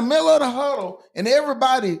 And in the middle of the huddle, and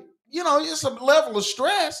everybody, you know, it's a level of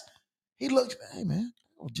stress. He looks, hey, man,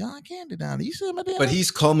 John Candy down there. You see him at the end? But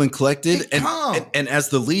he's calm and collected. Calm. And as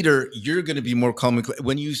the leader, you're going to be more calm and collected.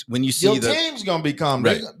 When you see your team's going to be calm.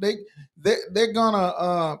 Right. They're going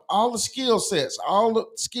to, all the skill sets, all the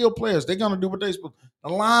skill players, they're going to do what they're supposed to. The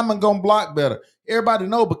lineman going to block better. Everybody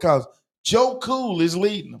know because Joe Cool is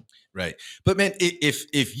leading them. Right. But man,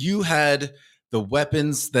 if you had the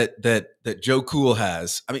weapons that Joe Cool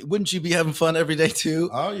has, I mean, wouldn't you be having fun every day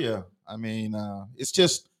too? Oh yeah. I mean, it's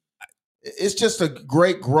just a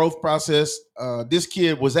great growth process. This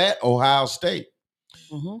kid was at Ohio State.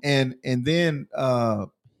 Mm-hmm. And then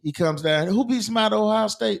he comes down. Who beats him out of Ohio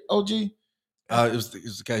State, OG? It was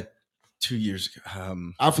the guy 2 years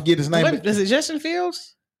ago. I forget his name. Is it Justin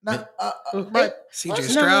Fields? No, Right. CJ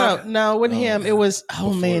Stroud. No, with him it was.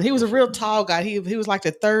 Man, he was a real tall guy. He was like the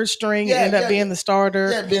third string and ended up being the starter.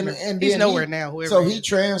 Yeah, and he's nowhere now. So he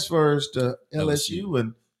transfers to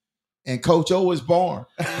LSU and Coach O is born.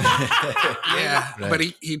 Yeah, Right. but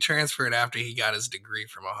he transferred after he got his degree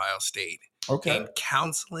from Ohio State in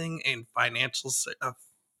counseling and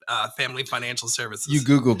family financial services. You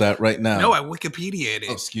Googled that right now. No, I Wikipedia'd it.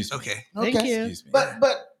 Oh, excuse me. Okay. Thank you. Excuse me.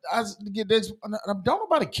 But I get this. Don't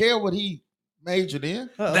nobody care what he majored in.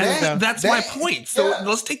 That's my point. So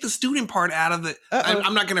let's take the student part out of it.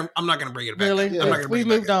 I'm not gonna bring it back. Really? I'm not gonna bring We it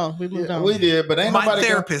moved back. on. We moved on. We did, but ain't My nobody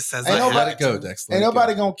therapist says ain't that. nobody- Let it go, Dex. Let Ain't it go.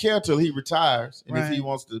 nobody gonna care till he retires, and if he Right.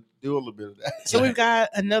 wants to do a little bit of that. So we've got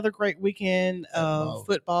another great weekend of Football.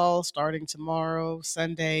 football starting tomorrow,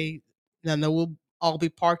 Sunday. I know we'll all be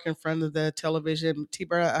parked in front of the television.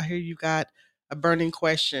 T-Bird, I hear you got a burning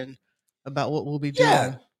question about what we'll be doing.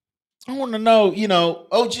 Yeah. I want to know,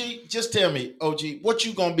 OG, just tell me, OG, what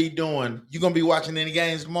you gonna be doing? You gonna be watching any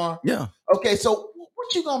games tomorrow? Yeah. Okay, so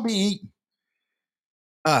what you gonna be eating?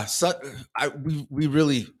 We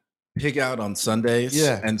really pig out on Sundays.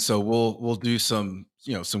 Yeah. And so we'll do some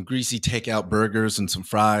greasy takeout burgers and some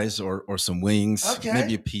fries or some wings, Okay.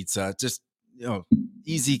 maybe a pizza. Just,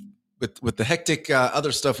 easy with the hectic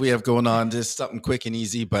other stuff we have going on, just something quick and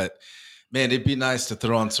easy. But Man, it'd be nice to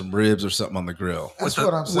throw on some ribs or something on the grill. That's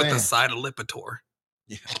what I'm saying. With a side of Lipitor.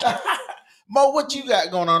 Mo, what you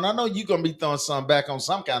got going on? I know you're going to be throwing something back on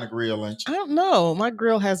some kind of grill, ain't I you? don't know. My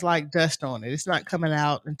grill has like dust on it. It's not coming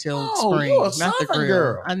out until Oh, spring. you're a Not the Southern grill.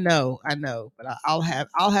 girl. I know. But I'll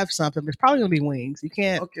have something. It's probably gonna be wings. You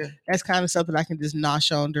can't. Okay. That's kind of something I can just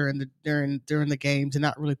nosh on during the games and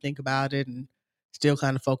not really think about it and still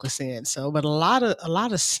kind of focus in. So, but a lot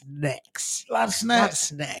of snacks. A lot of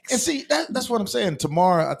snacks. And see, that's what I'm saying.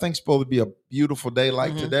 Tomorrow, I think, it's supposed to be a beautiful day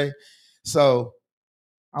like today. So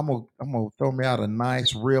I'm gonna throw me out a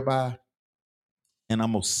nice ribeye, and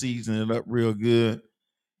I'm gonna season it up real good,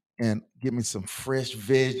 and get me some fresh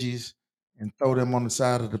veggies, and throw them on the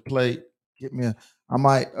side of the plate. I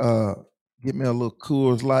might get me a little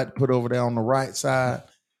Coors Light to put over there on the right side,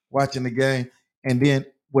 watching the game, and then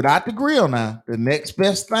without the grill now, the next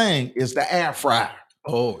best thing is the air fryer.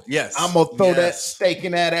 Oh, yes. I'm going to throw that steak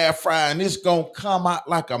in that air fryer, and it's going to come out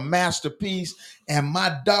like a masterpiece, and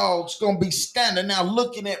my dog's going to be standing there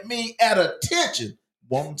looking at me at attention,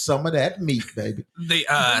 wanting some of that meat, baby.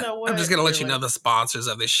 I'm just going to let you know the sponsors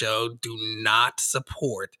of this show do not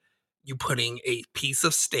support you putting a piece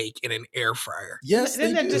of steak in an air fryer. Yes,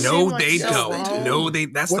 they do. No, they don't. No,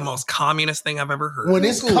 that's the most communist thing I've ever heard. When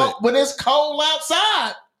it's cold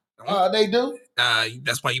outside, they do.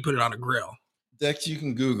 That's why you put it on a grill. Dex, you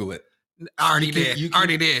can Google it. Already did. You can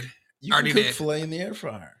cook filet in the air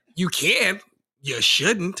fryer. You can. You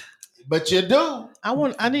shouldn't. But you do.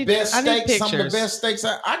 I need best steaks. Pictures. Some of the best steaks.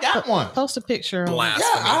 I got one. Post a picture. Blasphemy.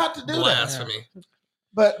 Yeah, I have to do Blasphemy.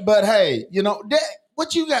 that. But hey,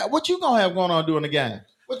 what you got? What you gonna have going on during the game?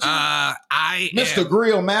 Mr.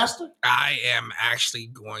 Grill Master. I am actually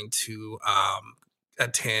going to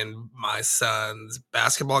attend my son's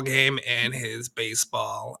basketball game and his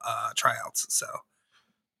baseball tryouts. So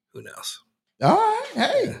who knows? All right,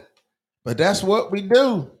 hey, but that's what we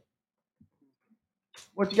do.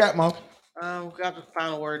 What you got, Mo? We got the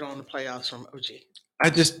final word on the playoffs from OG. I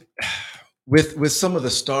just with some of the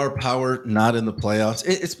star power not in the playoffs.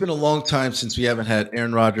 It's been a long time since we haven't had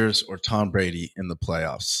Aaron Rodgers or Tom Brady in the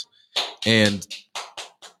playoffs, and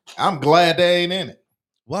I'm glad they ain't in it.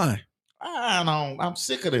 Why? I don't. I'm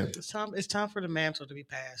sick of it. It's time for the mantle to be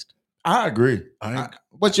passed. I agree.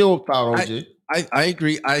 What's your thought, OG? I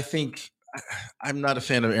agree. I think I'm not a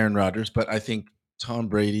fan of Aaron Rodgers, but I think Tom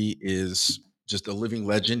Brady is just a living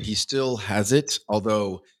legend. He still has it,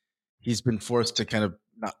 although he's been forced to kind of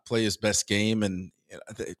not play his best game, and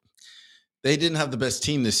they didn't have the best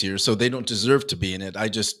team this year, so they don't deserve to be in it.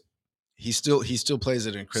 He still plays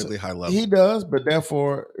at an incredibly high level. He does, but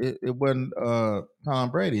therefore it wasn't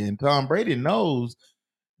Tom Brady, and Tom Brady knows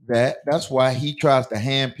that. That's why he tries to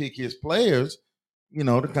handpick his players,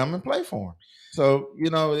 to come and play for him. So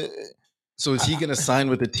so is he going to sign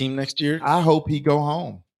with the team next year? I hope he go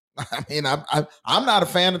home. I mean, I'm not a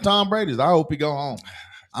fan of Tom Brady's. I hope he go home.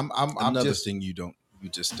 Another thing you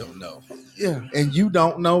just don't know. Yeah, and you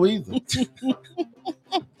don't know either.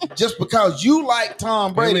 Just because you like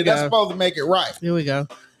Tom Brady, that's supposed to make it right. Here we go.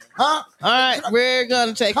 Huh? All right, we're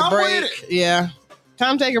gonna take a break. Yeah,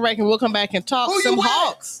 time to take a break, and we'll come back and talk some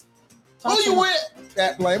Hawks. Who you with?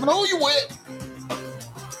 That blaming. Who you with?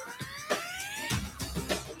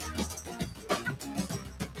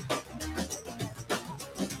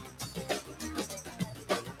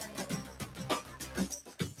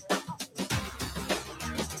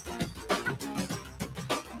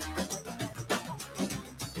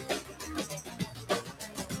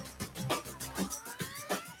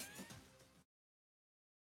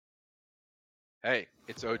 Hey,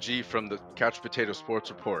 it's OG from the Couch Potato Sports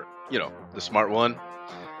Report. The smart one.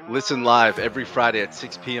 Listen live every Friday at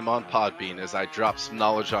 6 p.m. on Podbean as I drop some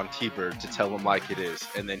knowledge on T-Bird to tell him like it is,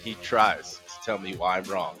 and then he tries to tell me why I'm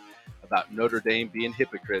wrong about Notre Dame being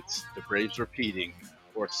hypocrites, the Braves repeating,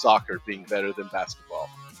 or soccer being better than basketball.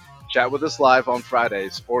 Chat with us live on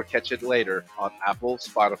Fridays or catch it later on Apple,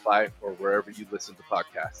 Spotify, or wherever you listen to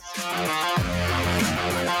podcasts.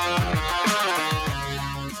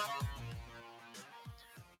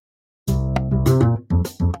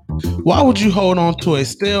 Why would you hold on to a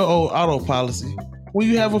stale old auto policy when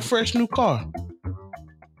you have a fresh new car?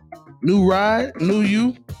 New ride, new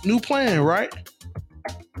you, new plan, right?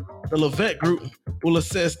 The Levette Group will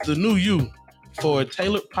assess the new you for a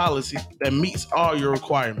tailored policy that meets all your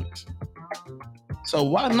requirements. So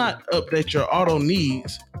why not update your auto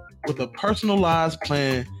needs with a personalized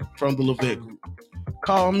plan from the Levette Group?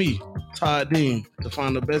 Call me, Todd Dean, to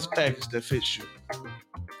find the best package that fits you.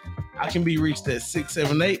 I can be reached at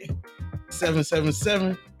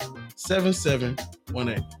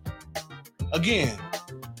 678-777-7718. Again,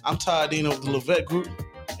 I'm Todd Dean of the Levette Group,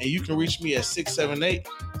 And you can reach me at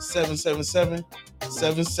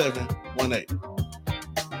 678-777-7718.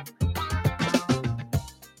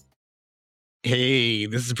 Hey,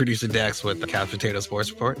 this is producer Dex with the Couch Potato Sports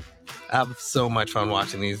Report. I have so much fun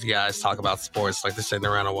watching these guys talk about sports like they're sitting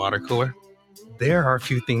around a water cooler. There are a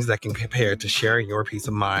few things that can compare to sharing your peace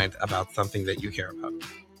of mind about something that you care about.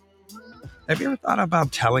 Have you ever thought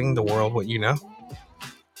about telling the world what you know?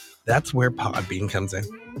 That's where Podbean comes in.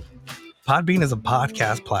 Podbean is a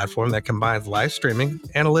podcast platform that combines live streaming,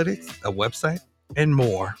 analytics, a website, and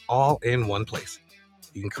more all in one place.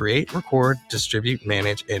 You can create, record, distribute,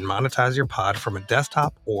 manage, and monetize your pod from a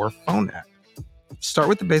desktop or phone app. Start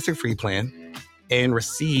with the basic free plan and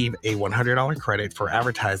receive a $100 credit for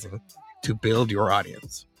advertising to build your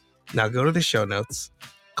audience. Now go to the show notes,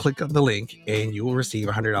 click on the link, and you will receive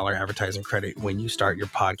a $100 advertising credit when you start your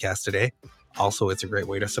podcast today. Also, it's a great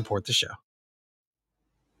way to support the show.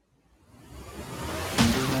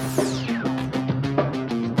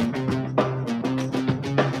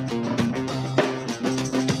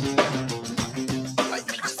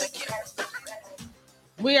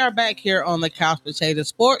 We are back here on the Couch Potato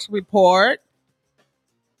Sports Report.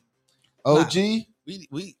 OG, We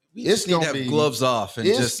It's just need to gonna have be- gloves off and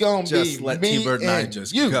it's gonna just be let me T-Bird and I and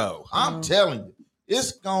just you. go. I'm telling you,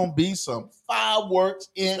 it's gonna be some fireworks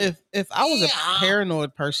in. If I was a Yeah.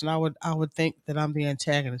 paranoid person, I would think that I'm the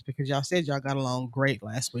antagonist because y'all said y'all got along great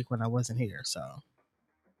last week when I wasn't here. So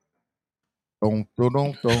Don't.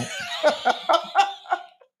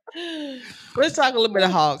 let's talk a little bit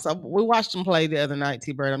of Hawks. We watched them play the other night,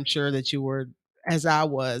 T-Bird. I'm sure that you were, as I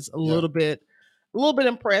was, a little bit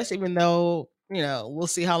impressed, even though, we'll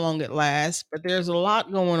see how long it lasts. But there's a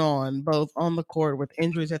lot going on, both on the court with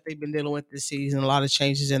injuries that they've been dealing with this season, a lot of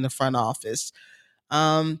changes in the front office.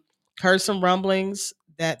 Heard some rumblings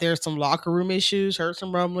that there's some locker room issues, heard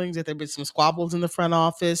some rumblings that there've been some squabbles in the front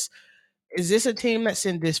office. Is this a team that's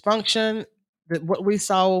in dysfunction? That what we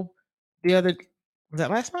saw was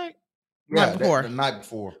that last night? Night before. The night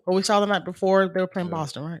before. What we saw the night before, they were playing Yeah.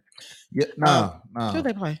 Boston, right? Yeah, Who did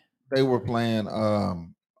they play? They were playing.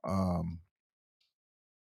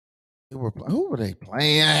 Who were they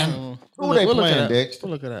playing? Who were they playing, Dexter?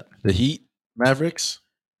 We'll look it up. The Heat, Mavericks.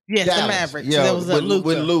 Yes, Dallas. the Mavericks. Yeah, That was with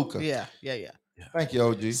Luka. Luka. Yeah. Thank you,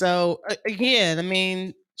 OG. So again, I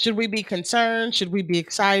mean, should we be concerned? Should we be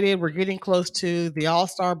excited? We're getting close to the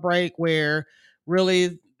All-Star break where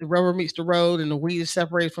really the rubber meets the road and the wheat is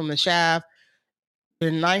separated from the chaff. They're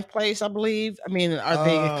in ninth place, I believe. I mean, are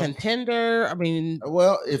they a contender? I mean,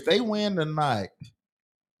 well, if they win tonight,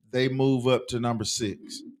 they move up to number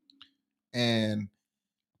 6. And,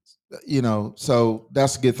 so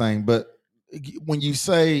that's a good thing. But when you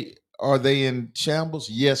say, are they in shambles?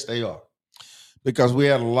 Yes, they are. Because we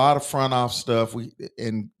had a lot of front off stuff.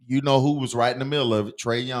 And you know who was right in the middle of it,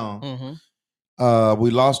 Trae Young. We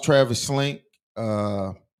lost Travis Slink.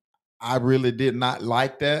 I really did not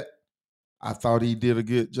like that. I thought he did a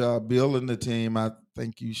good job building the team. I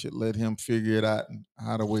think you should let him figure it out and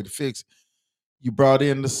how the way to fix it. You brought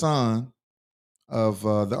in the son of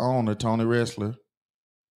the owner, Tony Ressler,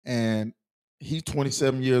 and he's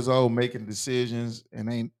 27 years old making decisions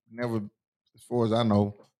and ain't never, as far as I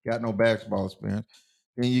know, got no basketball experience.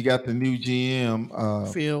 Then you got the new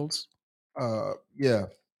GM. Fields. Yeah.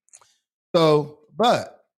 So,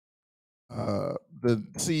 but the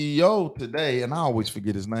CEO today, and I always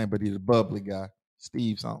forget his name, but he's a bubbly guy,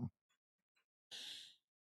 Steve something.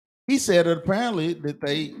 He said that apparently that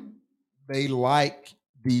they like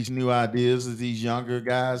these new ideas that these younger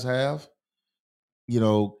guys have.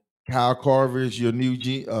 Kyle Carver is your new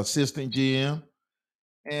assistant GM.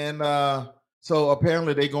 And so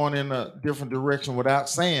apparently they're going in a different direction without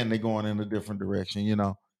saying they're going in a different direction,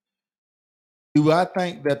 Do I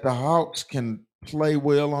think that the Hawks can play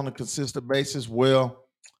well on a consistent basis? Well,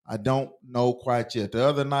 I don't know quite yet. The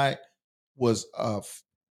other night was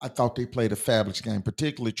I thought they played a fabulous game,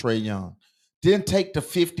 particularly Trae Young. Didn't take the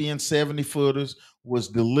 50 and 70 footers, was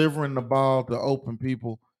delivering the ball to open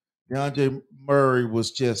people. DeAndre Murray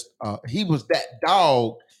was just he was that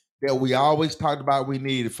dog that we always talked about we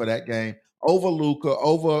needed for that game. Over Luka,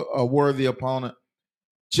 over a worthy opponent.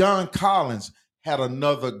 John Collins had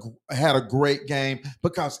a great game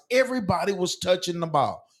because everybody was touching the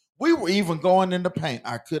ball. We were even going in the paint.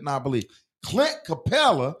 I could not believe. Clint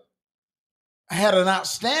Capella had an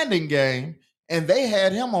outstanding game, and they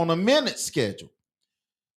had him on a minute schedule.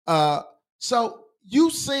 So you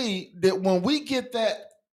see that when we get that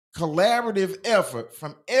collaborative effort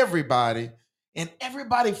from everybody, and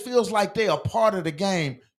everybody feels like they're a part of the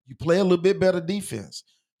game, you play a little bit better defense.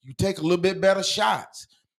 You take a little bit better shots.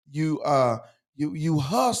 You You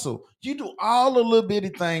hustle. You do all the little bitty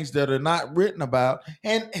things that are not written about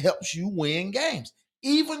and helps you win games.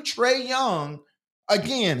 Even Trae Young,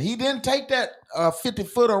 again, he didn't take that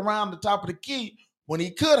 50-footer around the top of the key when he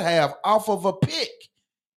could have off of a pick.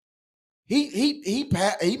 He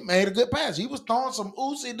made a good pass. He was throwing some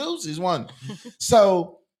oosey doozies one.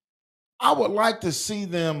 So I would like to see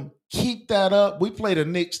them keep that up. We play the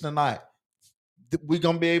Knicks tonight. We're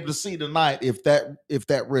gonna be able to see tonight if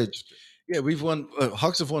that registers. Yeah, we've won.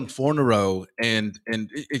 Hawks have won 4 in a row, and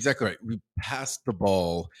exactly right. We passed the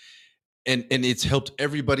ball, and it's helped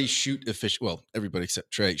everybody shoot efficient. Well, everybody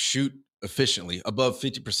except Trae shoot efficiently above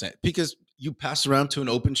 50% because you pass around to an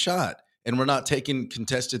open shot, and we're not taking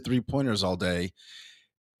contested 3-pointers all day.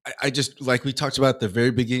 I just like we talked about at the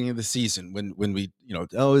very beginning of the season when we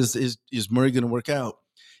is Murray going to work out?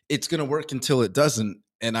 It's going to work until it doesn't,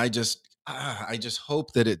 and I just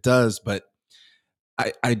hope that it does, but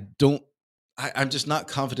I don't. I'm just not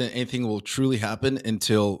confident anything will truly happen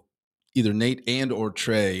until either Nate and or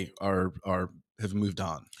Trae have moved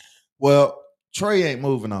on. Well, Trae ain't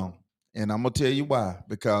moving on, and I'm gonna tell you why.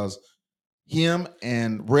 Because him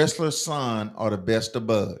and Wrestler's son are the best of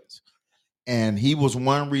buds, and he was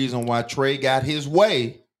one reason why Trae got his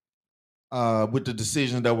way with the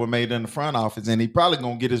decisions that were made in the front office, and he probably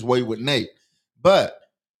gonna get his way with Nate. But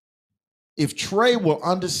if Trae will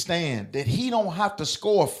understand that he don't have to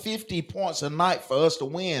score 50 points a night for us to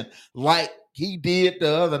win like he did the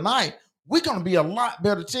other night, we're going to be a lot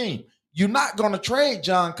better team. You're not going to trade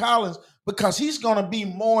John Collins because he's going to be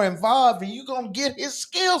more involved and you're going to get his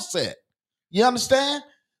skill set. You understand?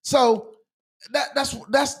 So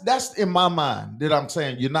that's in my mind that I'm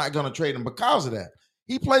saying you're not going to trade him because of that.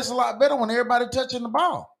 He plays a lot better when everybody touching the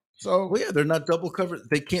ball. So well, yeah, they're not double covered.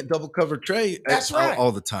 They can't double cover Trae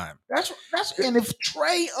all the time. That's and if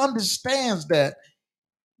Trae understands that,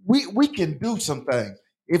 we can do some things.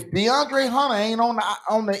 If DeAndre Hunter ain't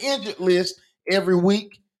on the injured list every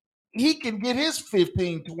week, he can get his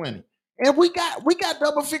 15, 20. And we got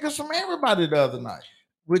double figures from everybody the other night.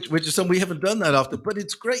 Which is something we haven't done that often, but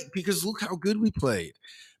it's great because look how good we played.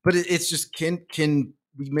 But it's just can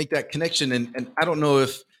we make that connection? And I don't know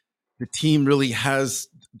if the team really has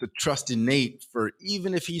the trust in Nate for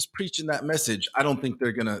even if he's preaching that message. I don't think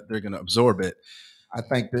they're gonna absorb it. I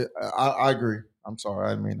think that I agree. I'm sorry,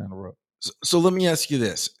 I didn't mean to interrupt. So let me ask you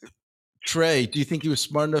this, Trae. Do you think he was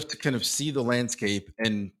smart enough to kind of see the landscape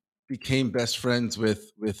and became best friends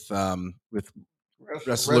with Wrestler's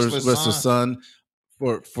son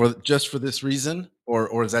for this reason,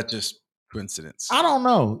 or is that just coincidence? I don't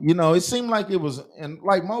know. It seemed like it was, and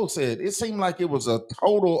like Mo said, it seemed like it was a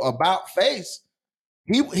total about face.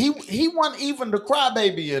 He wasn't even the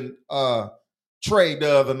crybaby in Trae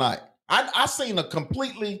the other night. I seen a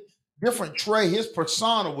completely different Trae. His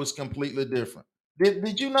persona was completely different.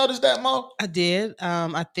 Did you notice that, Mo? I did.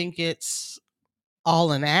 I think it's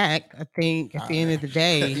all an act. I think at the end of the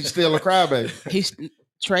day, he's still a crybaby.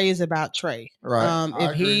 Trae is about Trae.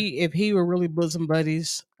 Right. If he were really bosom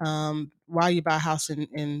buddies, why you buy a house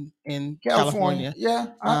in California? Yeah.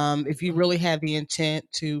 If you really had the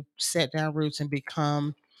intent to set down roots and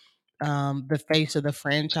become the face of the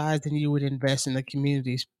franchise, then you would invest in the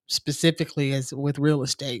communities, specifically as with real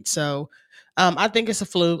estate. So I think it's a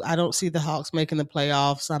fluke. I don't see the Hawks making the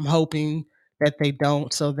playoffs. I'm hoping that they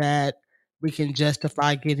don't, so that we can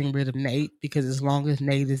justify getting rid of Nate, because as long as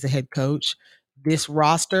Nate is the head coach, this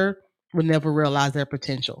roster will never realize their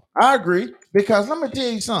potential. I agree, because let me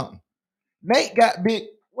tell you something. Nate got big.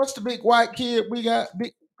 What's the big white kid we got?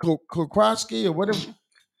 Big Kukrowski or whatever.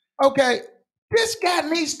 Okay, this guy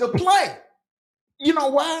needs to play. You know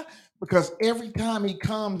why? Because every time he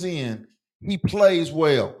comes in, he plays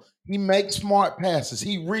well. He makes smart passes.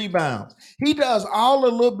 He rebounds. He does all the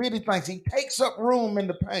little bitty things. He takes up room in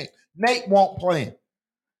the paint. Nate won't play him.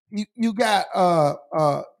 You got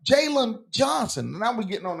Jalen Johnson. Now we're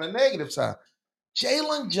getting on the negative side.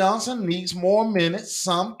 Jalen Johnson needs more minutes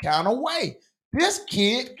some kind of way. This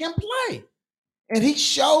kid can play. And he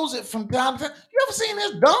shows it from time to time. You ever seen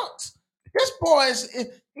his dunks? This boy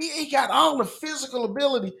he got all the physical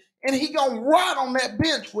ability, and he gonna rot on that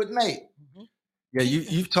bench with Nate. Yeah,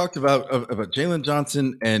 you've talked about Jalen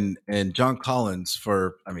Johnson and John Collins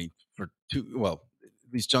for at least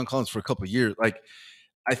John Collins for a couple of years. Like,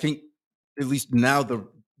 I think at least now the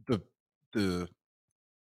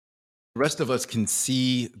rest of us can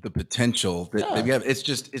see the potential that we have. It's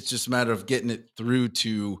just a matter of getting it through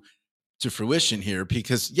to fruition here,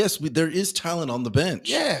 because yes, there is talent on the bench.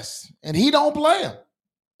 Yes, and he don't play him,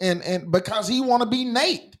 and because he want to be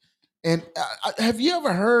Nate. And have you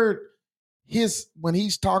ever heard when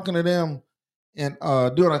he's talking to them and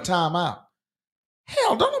doing a timeout?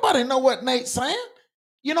 Hell, don't nobody know what Nate's saying.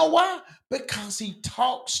 You know why? Because he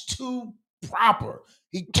talks too proper.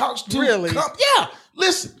 He talks too Really? Yeah,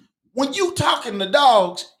 listen. When you talking to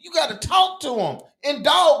dogs, you got to talk to them in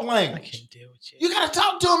dog I language. can't deal with you. You got to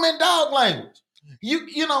talk to them in dog language.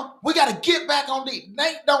 You know, we got to get back on D.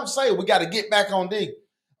 Nate don't say we got to get back on D.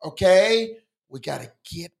 Okay? We got to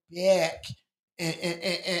get back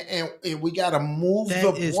and we got to move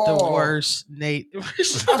That the is ball. the worst, Nate.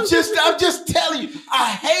 I'm just telling you.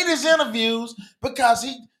 I hate his interviews because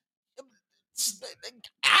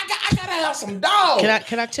I gotta have some dogs.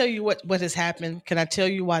 Can I tell you what has happened? Can I tell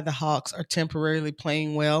you why the Hawks are temporarily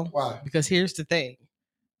playing well? Why? Because here's the thing.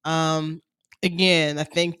 Again, I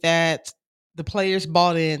think that the players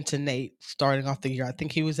bought into Nate starting off the year. I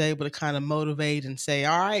think he was able to kind of motivate and say,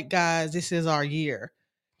 "All right, guys, this is our year."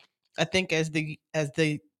 I think as the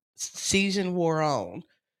season wore on,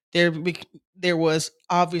 there was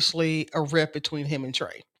obviously a rift between him and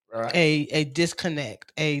Trey. Right. A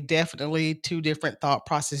disconnect, a definitely two different thought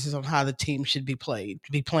processes on how the team should be playing.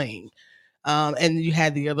 And you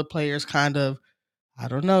had the other players kind of, I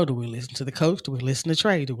don't know, do we listen to the coach? Do we listen to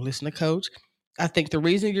Trey? Do we listen to coach? I think the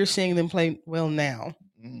reason you're seeing them play well now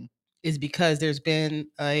is because there's been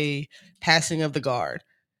a passing of the guard.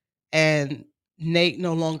 And Nate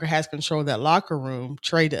no longer has control of that locker room.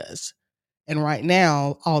 Trey does. And right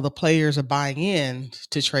now, all the players are buying in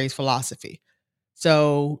to Trey's philosophy.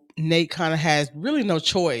 So Nate kind of has really no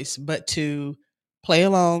choice but to play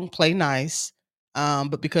along, play nice.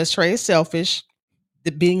 But because Trey is selfish,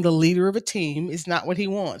 being the leader of a team is not what he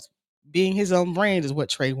wants. Being his own brand is what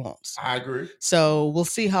Trey wants. I agree. So we'll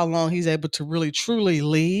see how long he's able to really truly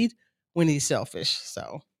lead when he's selfish.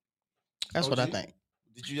 So that's what I think.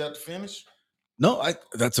 Did you have to finish? No,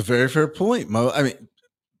 that's a very fair point, Mo. I mean,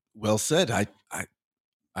 well said. I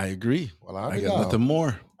agree. Well, I got nothing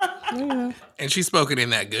more. Yeah. And she's spoken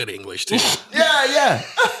in that good English too. Yeah.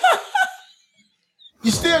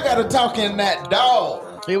 You still got to talk in that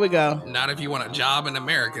dog. Here we go. Not if you want a job in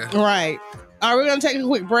America. Right. All right, we're going to take a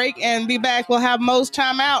quick break and be back. We'll have Mo's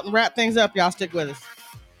timeout and wrap things up. Y'all stick with us.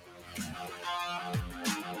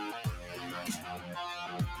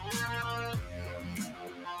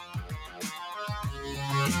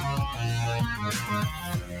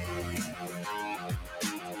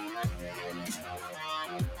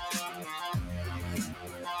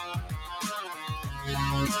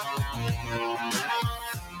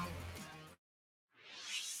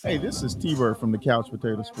 Hey, this is T-Bird from the Couch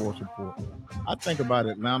Potato Sports Report. I think about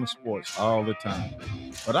Atlanta sports all the time,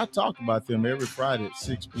 but I talk about them every Friday at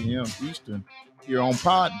 6 p.m. Eastern here on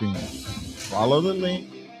Podbean. Follow the link,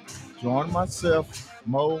 join myself,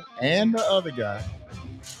 Mo, and the other guy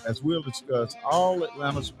as we'll discuss all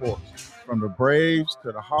Atlanta sports, from the Braves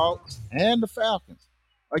to the Hawks and the Falcons.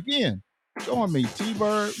 Again, join me,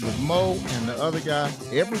 T-Bird, with Mo and the other guy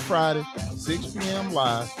every Friday, 6 p.m.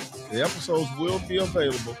 live. The episodes will be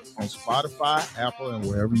available on Spotify, Apple, and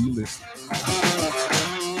wherever you listen.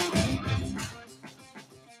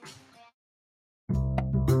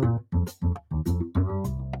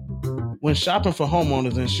 When shopping for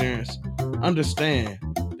homeowners insurance, understand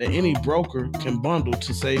that any broker can bundle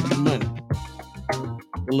to save you money.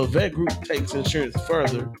 The Levette Group takes insurance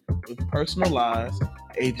further with personalized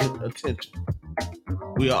agent attention.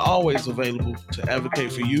 We are always available to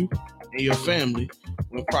advocate for you and your family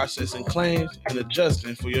when processing claims and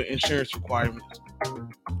adjusting for your insurance requirements.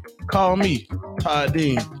 Call me, Todd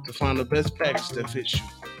Dean, to find the best package that fits you.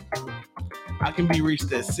 I can be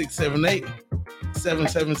reached at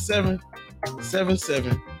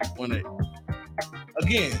 678-777-7718.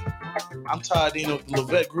 Again, I'm Todd Dean of the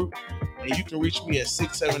Levette Group, and you can reach me at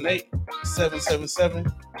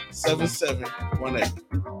 678-777-7718.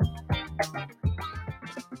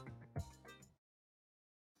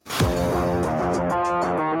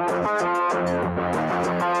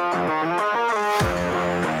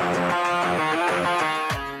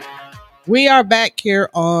 We are back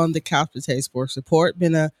here on the Couch Potato Sports Report.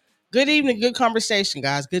 Been a good evening, good conversation,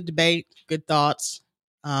 guys. Good debate, good thoughts.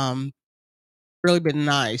 Really been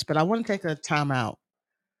nice. But I want to take a time out.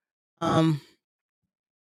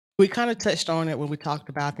 We kind of touched on it when we talked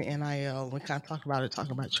about the NIL. We kind of talked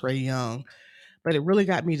about Trey Young. But it really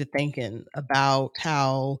got me to thinking about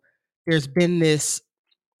how there's been this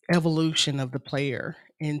evolution of the player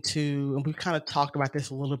into, and we've kind of talked about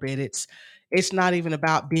this a little bit. It's not even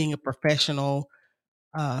about being a professional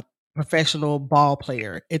ball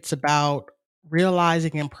player. It's about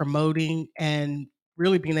realizing and promoting and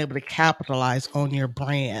really being able to capitalize on your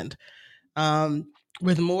brand.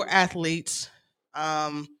 With more athletes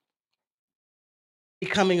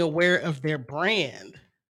becoming aware of their brand,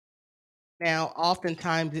 Now,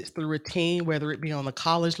 oftentimes it's through routine, whether it be on the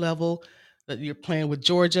college level, that you're playing with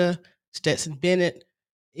Georgia, Stetson Bennett,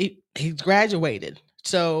 he graduated.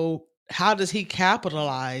 So how does he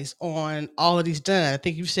capitalize on all that he's done? I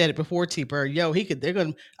think you've said it before, T-Bird. They're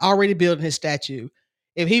going to already building his statue.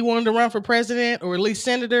 If he wanted to run for president or at least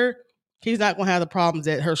senator, he's not going to have the problems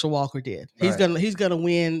that Herschel Walker did. He's Right. going to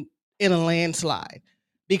win in a landslide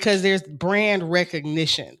because there's brand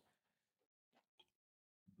recognition.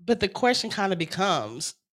 But the question kind of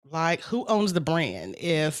becomes like, who owns the brand?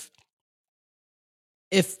 If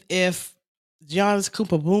Giannis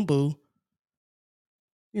Koopa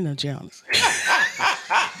Giannis,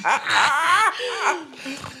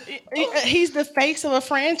 he's the face of a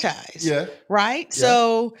franchise, Yeah. right? Yeah.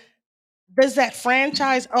 So does that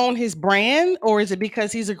franchise own his brand, or is it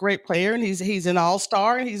because he's a great player and he's an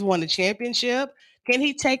all-star and he's won the championship? Can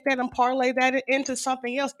he take that and parlay that into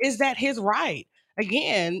something else? Is that his right?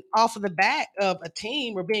 Again, off of the back of a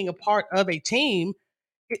team or being a part of a team,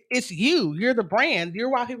 it's you. You're the brand. You're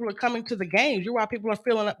why people are coming to the games. You're why people are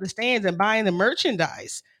filling up the stands and buying the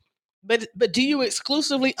merchandise. But do you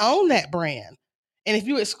exclusively own that brand? And if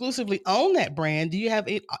you exclusively own that brand, do you have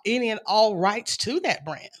any and all rights to that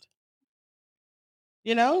brand?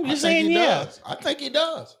 You're I saying think he yeah. does. I think he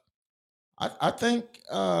does. I think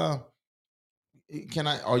are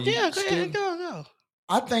you Yeah, go still ahead, go.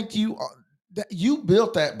 I think you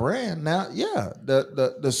built that brand. Now, yeah,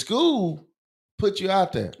 the school put you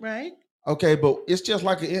out there. Right. Okay, but it's just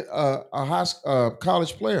like a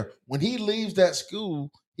college player. When he leaves that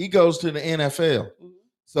school, he goes to the NFL. Mm-hmm.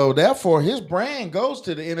 So therefore, his brand goes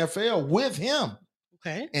to the NFL with him.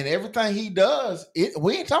 Okay. And everything he does,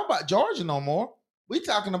 we ain't talking about Georgia no more. We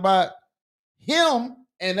talking about him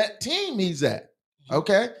and that team he's at.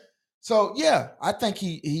 Okay. So yeah, I think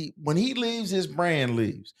he when he leaves, his brand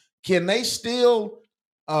leaves. Can they still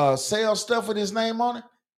sell stuff with his name on it?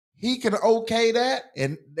 He can okay that,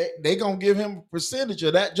 and they gonna give him a percentage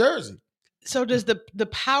of that jersey. So does the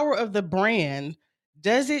power of the brand,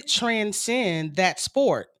 does it transcend that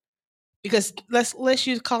sport? Because let's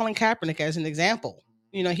use Colin Kaepernick as an example.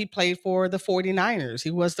 He played for the 49ers.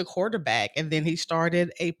 He was the quarterback, and then he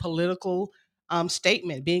started a political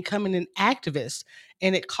statement, becoming an activist,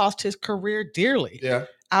 and it cost his career dearly. Yeah.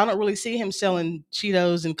 I don't really see him selling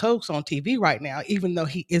Cheetos and Cokes on TV right now, even though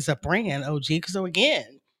he is a brand, OG. So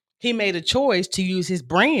again, he made a choice to use his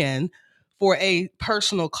brand for a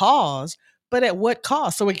personal cause, but at what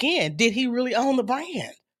cost? So again, did he really own the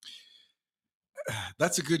brand?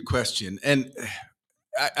 That's a good question. And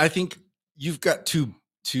I think you've got to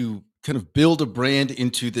kind of build a brand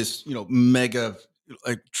into this, mega,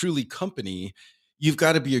 like truly company. You've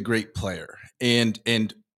got to be a great player, and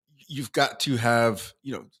you've got to have,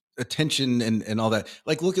 attention and all that.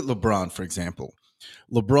 Like, look at LeBron, for example.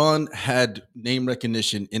 LeBron had name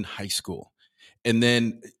recognition in high school. And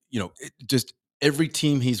then, just every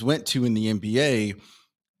team he's went to in the NBA,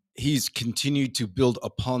 he's continued to build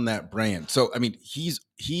upon that brand. So, I mean,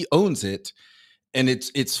 he owns it, and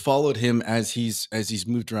it's followed him as he's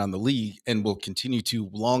moved around the league and will continue to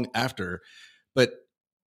long after. But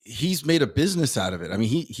he's made a business out of it. I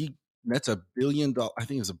mean, that's $1 billion. I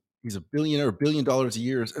think he's a billionaire, $1 billion a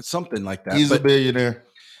year, something like that. He's a billionaire.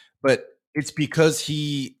 But it's because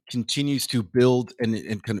he continues to build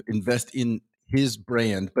and kind of invest in his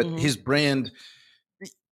brand. But his brand,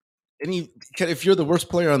 if you're the worst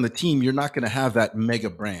player on the team, you're not going to have that mega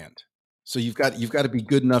brand. So you've got to be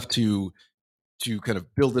good enough to kind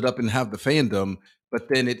of build it up and have the fandom. But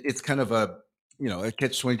then it's kind of a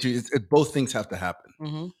catch-22. Both things have to happen.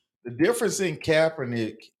 Mm-hmm. The difference in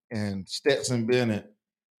Kaepernick and Stetson Bennett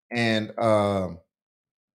and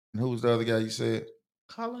who was the other guy you said?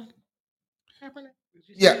 Colin Kaepernick?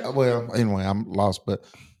 Yeah, well, anyway, I'm lost. But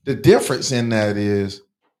the difference in that is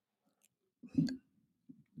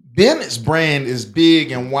Bennett's brand is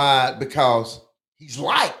big and wide because he's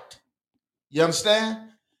liked. You understand?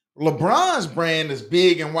 LeBron's brand is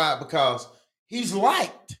big and wide because he's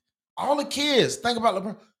liked. All the kids, think about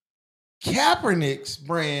LeBron. Kaepernick's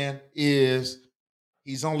brand is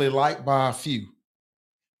he's only liked by a few.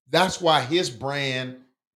 That's why his brand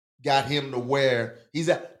got him to where he's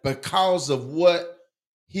at. Because of what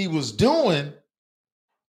he was doing,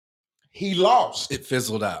 he lost. It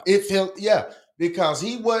fizzled out. Because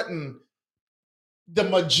he wasn't, the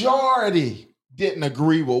majority didn't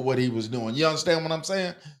agree with what he was doing. You understand what I'm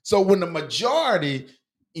saying? So when the majority,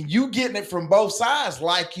 and you getting it from both sides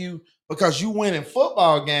like you, because you win in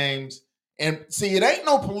football games, and see, it ain't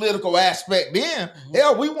no political aspect then.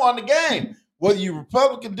 Hell, we won the game. Whether you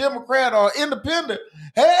Republican, Democrat, or independent,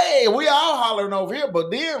 hey, we all hollering over here. But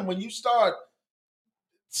then when you start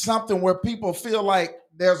something where people feel like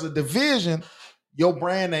there's a division, your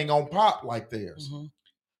brand ain't gonna pop like theirs. Mhm.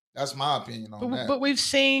 That's my opinion on that. But we've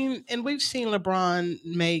seen LeBron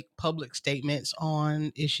make public statements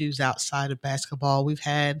on issues outside of basketball. We've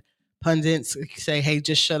had pundits say, "Hey,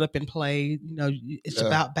 just shut up and play. You know, it's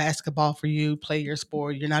about basketball for you. Play your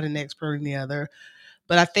sport. You're not an expert in the other."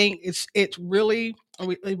 But I think it's really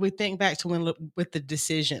we think back to when with the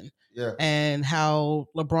decision and how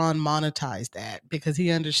LeBron monetized that, because he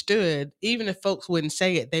understood even if folks wouldn't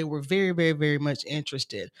say it, they were very, very, very much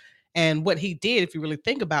interested. And what he did, if you really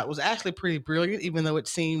think about it, was actually pretty brilliant, even though it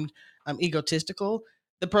seemed egotistical.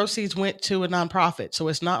 The proceeds went to a nonprofit. So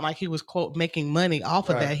it's not like he was, quote, making money off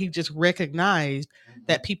of that. He just recognized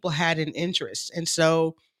that people had an interest. And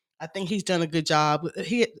so I think he's done a good job.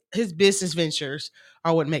 His business ventures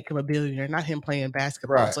are what make him a billionaire, not him playing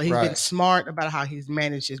basketball. So he's been smart about how he's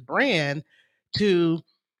managed his brand to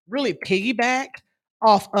really piggyback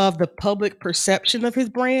off of the public perception of his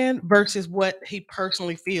brand versus what he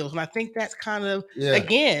personally feels. And I think that's kind of,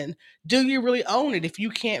 again, do you really own it if you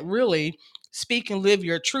can't really speak and live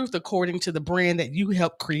your truth according to the brand that you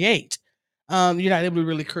helped create? You're not able to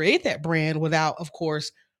really create that brand without, of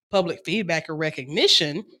course, public feedback or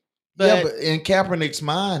recognition. But in Kaepernick's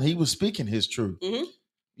mind, he was speaking his truth.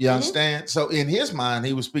 You understand? So in his mind,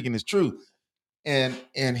 he was speaking his truth. And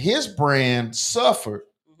his brand suffered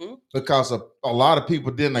because a lot of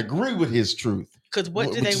people didn't agree with his truth. Because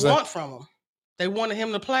what did they want from him? They wanted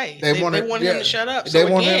him to play. They wanted him to shut up. So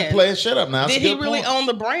they wanted him to play and shut up. Now, did he really own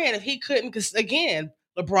the brand if he couldn't? Because again,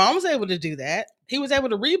 LeBron was able to do that. He was able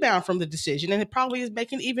to rebound from the decision, and it probably is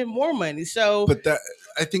making even more money. So, but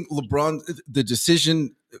I think the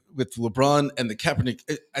decision with LeBron and the Kaepernick,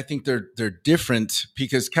 I think they're different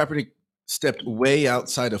because Kaepernick stepped way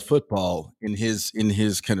outside of football in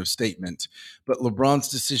his kind of statement, but LeBron's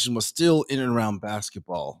decision was still in and around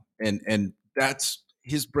basketball, and that's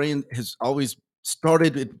his brain has always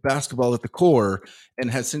started with basketball at the core and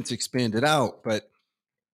has since expanded out. But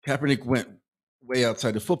Kaepernick went way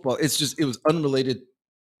outside of football. It was unrelated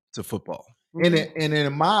to football. And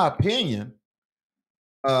in my opinion,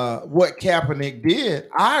 what Kaepernick did,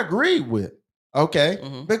 I agree with. Okay.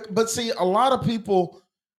 But see, a lot of people,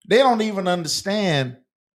 they don't even understand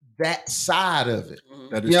that side of it.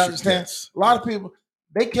 That you understand? Yes. A lot of people,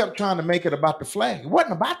 they kept trying to make it about the flag. It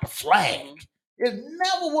wasn't about the flag. It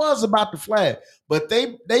never was about the flag. But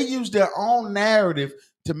they used their own narrative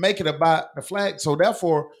to make it about the flag. So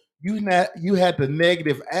therefore, you had the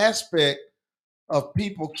negative aspect of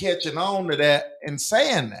people catching on to that and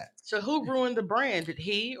saying that. So who ruined the brand? Did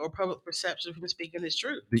he or public perception of him speaking his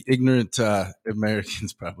truth? The ignorant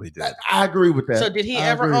Americans probably did. I agree with that. So did he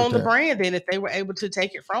ever own the brand then if they were able to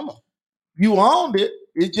take it from him? You owned it.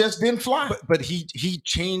 It just didn't fly. But he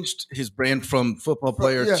changed his brand from football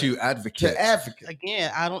player to advocate.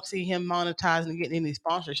 Again, I don't see him monetizing and getting any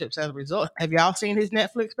sponsorships as a result. Have y'all seen his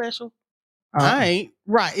Netflix special? I ain't.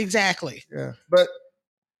 Right, exactly. Yeah. But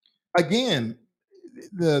again,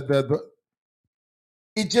 the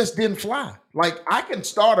it just didn't fly. Like I can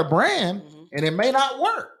start a brand and it may not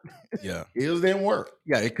work. Yeah. It didn't work.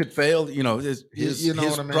 Yeah, it could fail. You know, his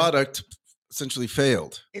product essentially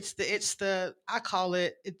failed. It's I call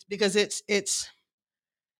it because it's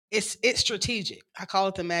strategic. I call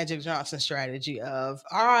it the Magic Johnson strategy of,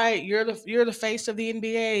 all right, you're the face of the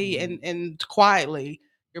NBA and quietly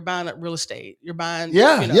you're buying up real estate. You're buying,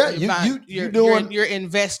 you're investing. You're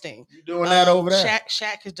doing that over there.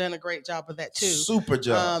 Shaq has done a great job of that too. Super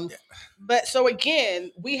job. But so again,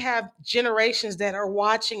 we have generations that are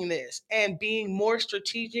watching this and being more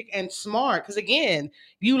strategic and smart. Because again,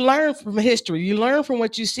 you learn from history, you learn from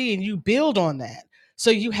what you see, and you build on that.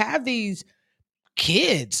 So you have these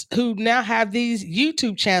kids who now have these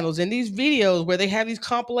YouTube channels and these videos where they have these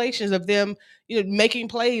compilations of them, making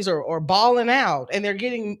plays or balling out, and they're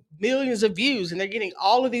getting millions of views and they're getting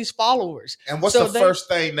all of these followers. And what's the first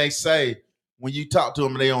thing they say when you talk to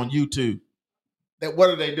them? They on YouTube. What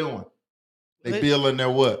are they doing? They building their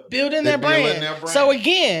what? Building their brand. So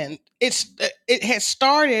again, it has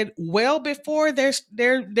started well before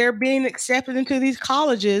they're being accepted into these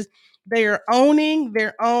colleges. They are owning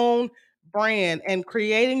their own brand and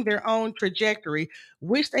creating their own trajectory,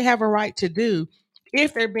 which they have a right to do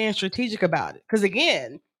if they're being strategic about it. Because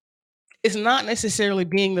again, it's not necessarily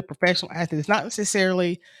being the professional athlete. It's not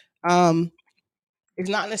necessarily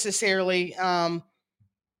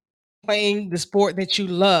playing the sport that you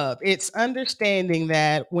love. It's understanding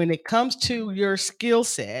that when it comes to your skill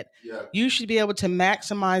set, you should be able to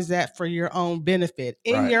maximize that for your own benefit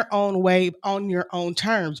in your own way, on your own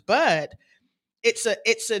terms. But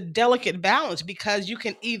it's a delicate balance because you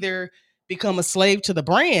can either become a slave to the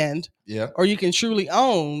brand, Yeah. or you can truly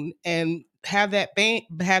own and have that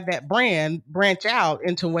brand branch out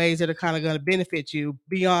into ways that are kind of going to benefit you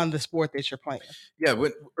beyond the sport that you're playing. Yeah,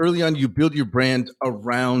 early on you build your brand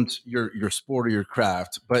around your sport or your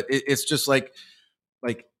craft, but it's just like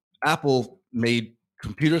Apple made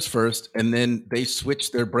computers first, and then they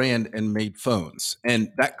switched their brand and made phones,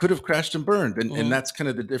 and that could have crashed and burned, and that's kind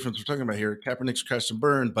of the difference we're talking about here. Kaepernick's crashed and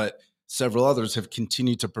burned, but several others have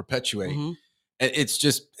continued to perpetuate. And it's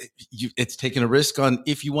just it's taking a risk on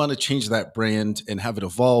if you want to change that brand and have it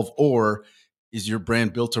evolve, or is your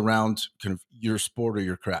brand built around kind of your sport or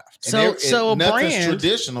your craft? So a nothing's brand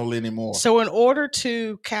traditional anymore. So in order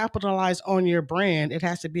to capitalize on your brand, it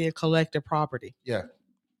has to be a collective property. Yeah.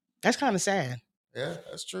 That's kind of sad. Yeah,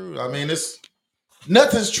 that's true. I mean,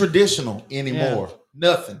 nothing's traditional anymore.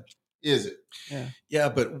 Nothing, is it? Yeah,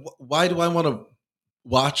 but why do I want to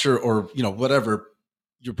watch or whatever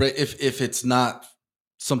your brand if it's not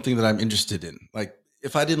something that I'm interested in? Like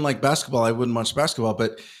if I didn't like basketball, I wouldn't watch basketball.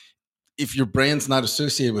 But if your brand's not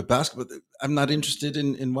associated with basketball, I'm not interested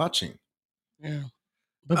in watching. Yeah.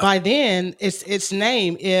 But by then, it's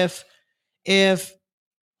name. If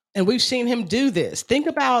and we've seen him do this. Think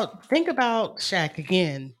about Shaq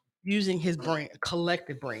again using his brand,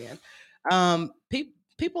 collective brand.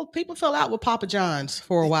 People fell out with Papa John's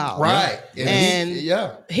for a while, right? And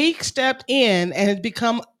he stepped in and has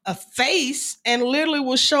become a face, and literally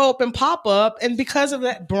will show up and pop up, and because of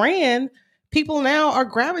that brand, people now are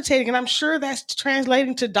gravitating, and I'm sure that's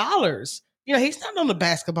translating to dollars. He's not on the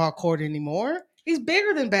basketball court anymore. He's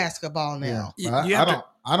bigger than basketball now. Yeah.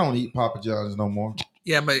 I don't eat Papa John's no more.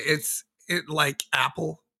 Yeah, but it's like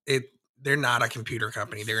Apple. They're not a computer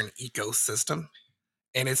company. They're an ecosystem,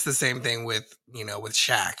 and it's the same thing with with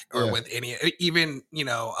Shaq or with even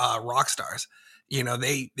rock stars.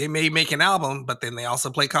 They may make an album, but then they also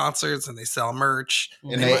play concerts and they sell merch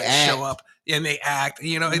and they show up and they act.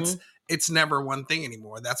 It's never one thing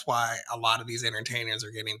anymore. That's why a lot of these entertainers are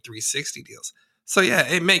getting 360 deals. So yeah,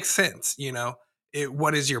 it makes sense.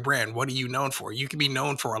 What is your brand? What are you known for? You can be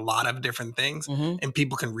known for a lot of different things, and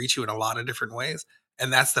people can reach you in a lot of different ways.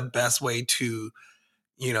 And that's the best way to,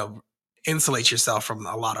 insulate yourself from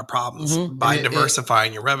a lot of problems by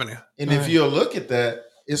diversifying your revenue. And if you'll look at that,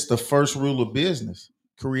 it's the first rule of business.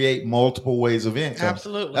 Create multiple ways of income.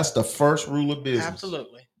 Absolutely. That's the first rule of business.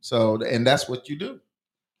 Absolutely. So, and that's what you do.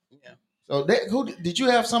 Yeah. So who did you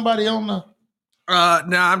have somebody on the?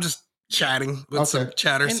 No, I'm just chatting with some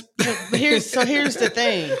chatters. Here's the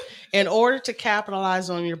thing. In order to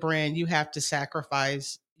capitalize on your brand, you have to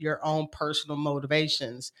sacrifice your own personal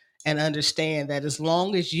motivations and understand that as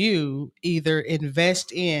long as you either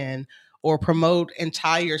invest in or promote and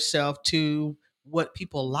tie yourself to what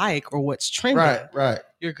people like or what's trending, right,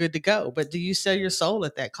 you're good to go. But do you sell your soul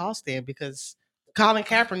at that cost then? Because Colin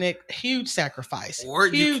Kaepernick, huge sacrifice. Or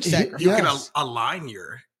huge sacrifice. You can align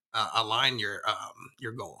your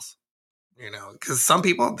goals. Because some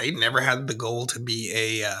people, they never had the goal to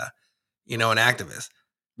be an activist.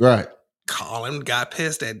 Right. Colin got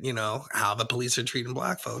pissed at how the police are treating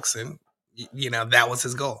black folks, and that was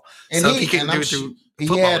his goal. And so he can do it through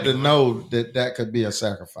he had to know that could be a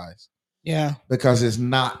sacrifice. Yeah, because it's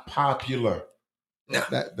not popular. No.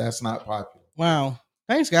 That's not popular. Wow.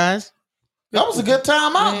 Thanks, guys. That was a good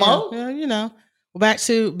time out, Mo. Yeah, Well,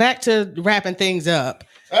 back to wrapping things up.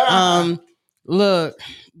 Look,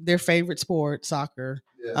 their favorite sport, soccer.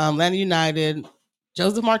 Atlanta United.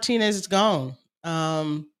 Josef Martinez is gone.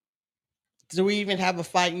 Do we even have a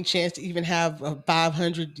fighting chance to even have a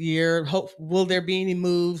 500-year? Will there be any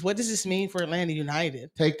moves? What does this mean for Atlanta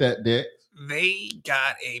United? Take that, Dick. They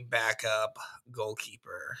got a backup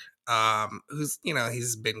goalkeeper who's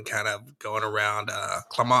he's been kind of going around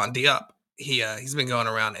Clement Diop. He's been going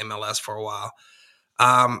around MLS for a while.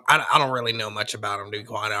 I don't really know much about him, to be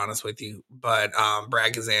quite honest with you, but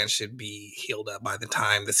Brad Gazan should be healed up by the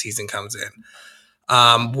time the season comes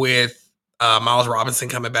in. With Miles Robinson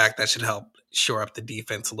coming back, that should help shore up the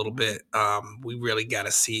defense a little bit. We really got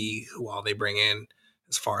to see who all they bring in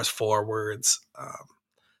as far as forwards.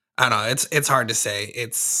 I don't know. It's hard to say.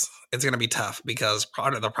 It's going to be tough because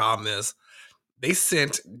part of the problem is they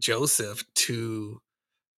sent Josef to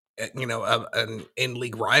an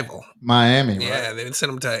in-league rival, Miami. Yeah, right? They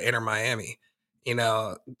sent him to Inter Miami.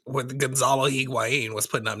 With Gonzalo Higuain was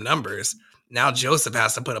putting up numbers. Now Josef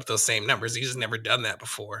has to put up those same numbers. He's just never done that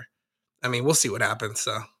before. I mean, we'll see what happens.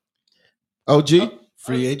 So, OG.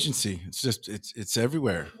 Free agency. It's just it's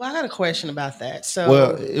everywhere. Well, I got a question about that. So,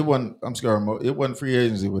 well, it wasn't. I'm sorry, Mo. It wasn't free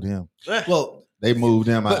agency with him. Well, They moved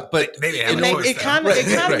him out. But They didn't have And a choice, it though. kind of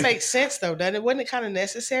Right. makes sense though, doesn't it? Wasn't it kind of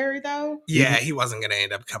necessary though? Yeah, he wasn't going to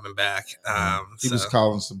end up coming back. He was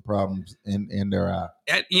causing some problems in their eye.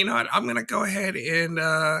 You know what? I'm going to go ahead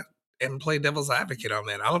and play devil's advocate on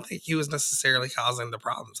that. I don't think he was necessarily causing the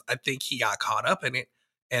problems. I think he got caught up in it,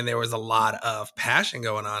 and there was a lot of passion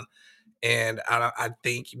going on. And I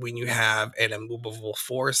think when you have an immovable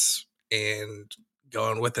force and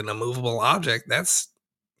going with an immovable object, that's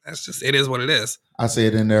just, it is what it is. I see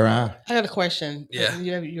it in their eye. I got a question. Yeah.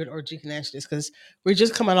 You or G can answer this because we're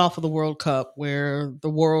just coming off of the World Cup where the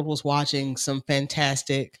world was watching some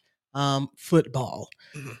fantastic football.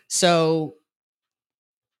 Mhm. So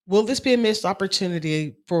will this be a missed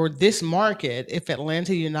opportunity for this market if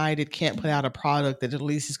Atlanta United can't put out a product that at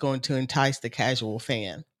least is going to entice the casual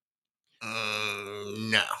fan?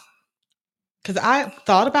 No. Because I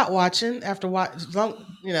thought about watching if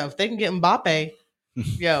they can get Mbappe,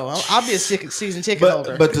 I'll be a season ticket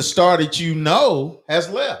holder. But the star that has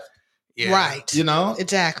left. Yeah. Right.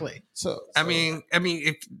 Exactly. So I mean,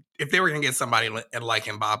 if they were gonna get somebody like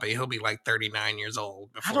Mbappe, he'll be like 39 years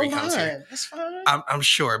old before he comes here. That's fine. I'm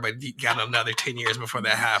sure, but you got another 10 years before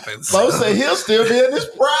that happens. Bo say he'll still be in his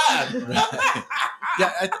prime.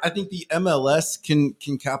 Yeah, I think the MLS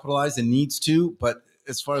can capitalize and needs to, but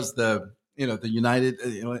as far as the United,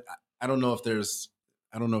 I don't know if there's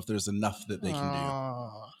enough that they can do.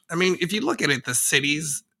 I mean, if you look at it, the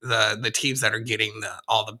cities, the teams that are getting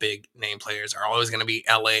all the big name players are always going to be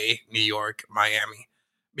LA, New York, Miami,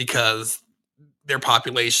 because their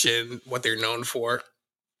population, what they're known for.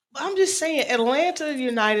 I'm just saying, Atlanta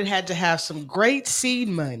United had to have some great seed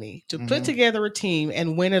money to put together a team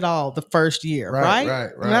and win it all the first year,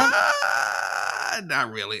 right?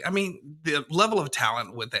 Not really. I mean, the level of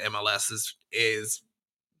talent with the MLS is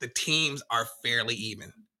the teams are fairly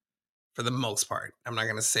even for the most part. I'm not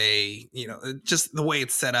going to say, just the way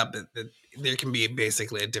it's set up, that there can be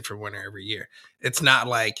basically a different winner every year. It's not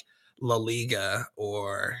like La Liga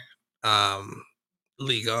or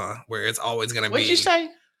Liga, where it's always going to be. What'd you say?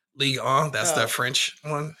 Ligue 1, that's the French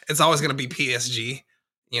one. It's always going to be PSG,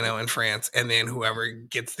 in France, and then whoever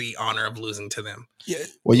gets the honor of losing to them. Yeah.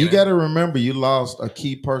 Well, you got to remember, you lost a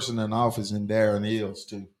key person in office in Darren Eales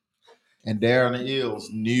too, and Darren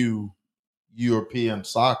Eales knew European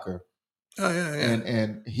soccer. Oh yeah.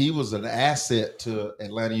 And he was an asset to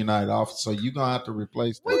Atlanta United office. So you're gonna have to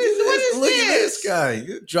replace that. What is Look at this guy.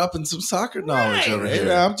 You're dropping some soccer knowledge over here.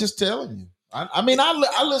 Yeah, I'm just telling you. I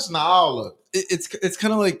listen to all of it. It's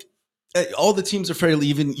kind of like all the teams are fairly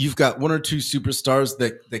even. You've got one or two superstars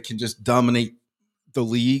that can just dominate the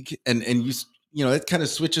league, and it kind of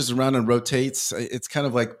switches around and rotates. It's kind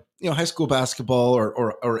of like high school basketball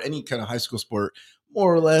or any kind of high school sport,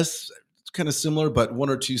 more or less. It's kind of similar, but one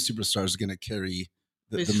or two superstars are going to carry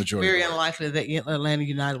the majority. Very unlikely that Atlanta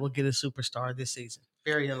United will get a superstar this season.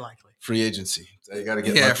 Very unlikely. Free agency. So you got to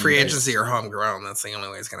get free agency or homegrown. That's the only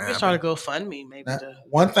way it's going to happen. Start a GoFundMe, maybe. Now,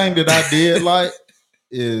 one thing that I did like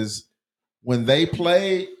is when they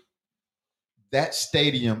played that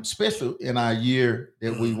stadium, especially in our year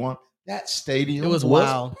that we won, that stadium was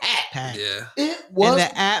wild. Packed. Yeah, it was. And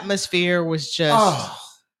the atmosphere was just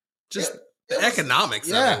the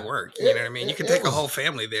economics of it work. You know what I mean? You could take a whole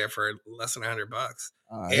family there for less than $100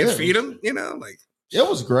 and feed them. It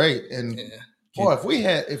was great. And boy,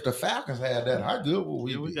 if the Falcons had that, how good would we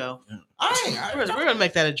be? Here we go. We're going to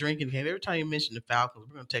make that a drinking game. Every time you mention the Falcons,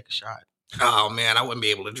 we're going to take a shot. Oh, man, I wouldn't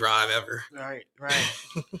be able to drive ever. Right.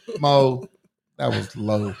 Mo, that was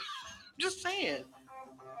low. Just saying.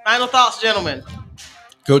 Final thoughts, gentlemen.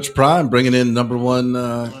 Coach Prime bringing in number one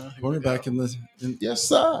cornerback in the. Yes,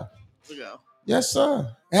 sir. Here we go. Yes,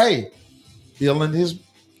 sir. Hey, building his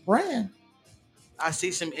brand. I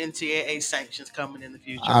see some NCAA sanctions coming in the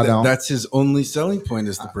future. I don't. That's his only selling point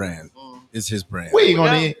is the brand. Is his brand. We ain't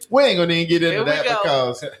gonna even get into that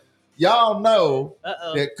because y'all know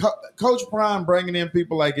that Coach Prime bringing in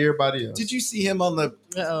people like everybody else. Did you see him on the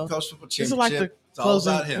college football championship? This is like the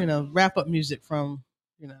closing, wrap up music from,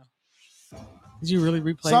 Did you really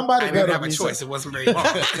replay? Somebody I didn't have a choice. It wasn't very long.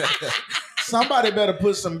 Somebody better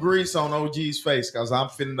put some grease on OG's face because I'm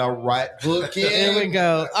finna right hook in. There we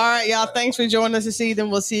go. All right, y'all. Thanks for joining us this evening.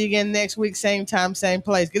 We'll see you again next week, same time, same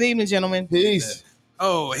place. Good evening, gentlemen. Peace.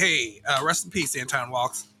 Oh, hey, rest in peace, Anton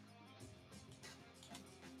Walks.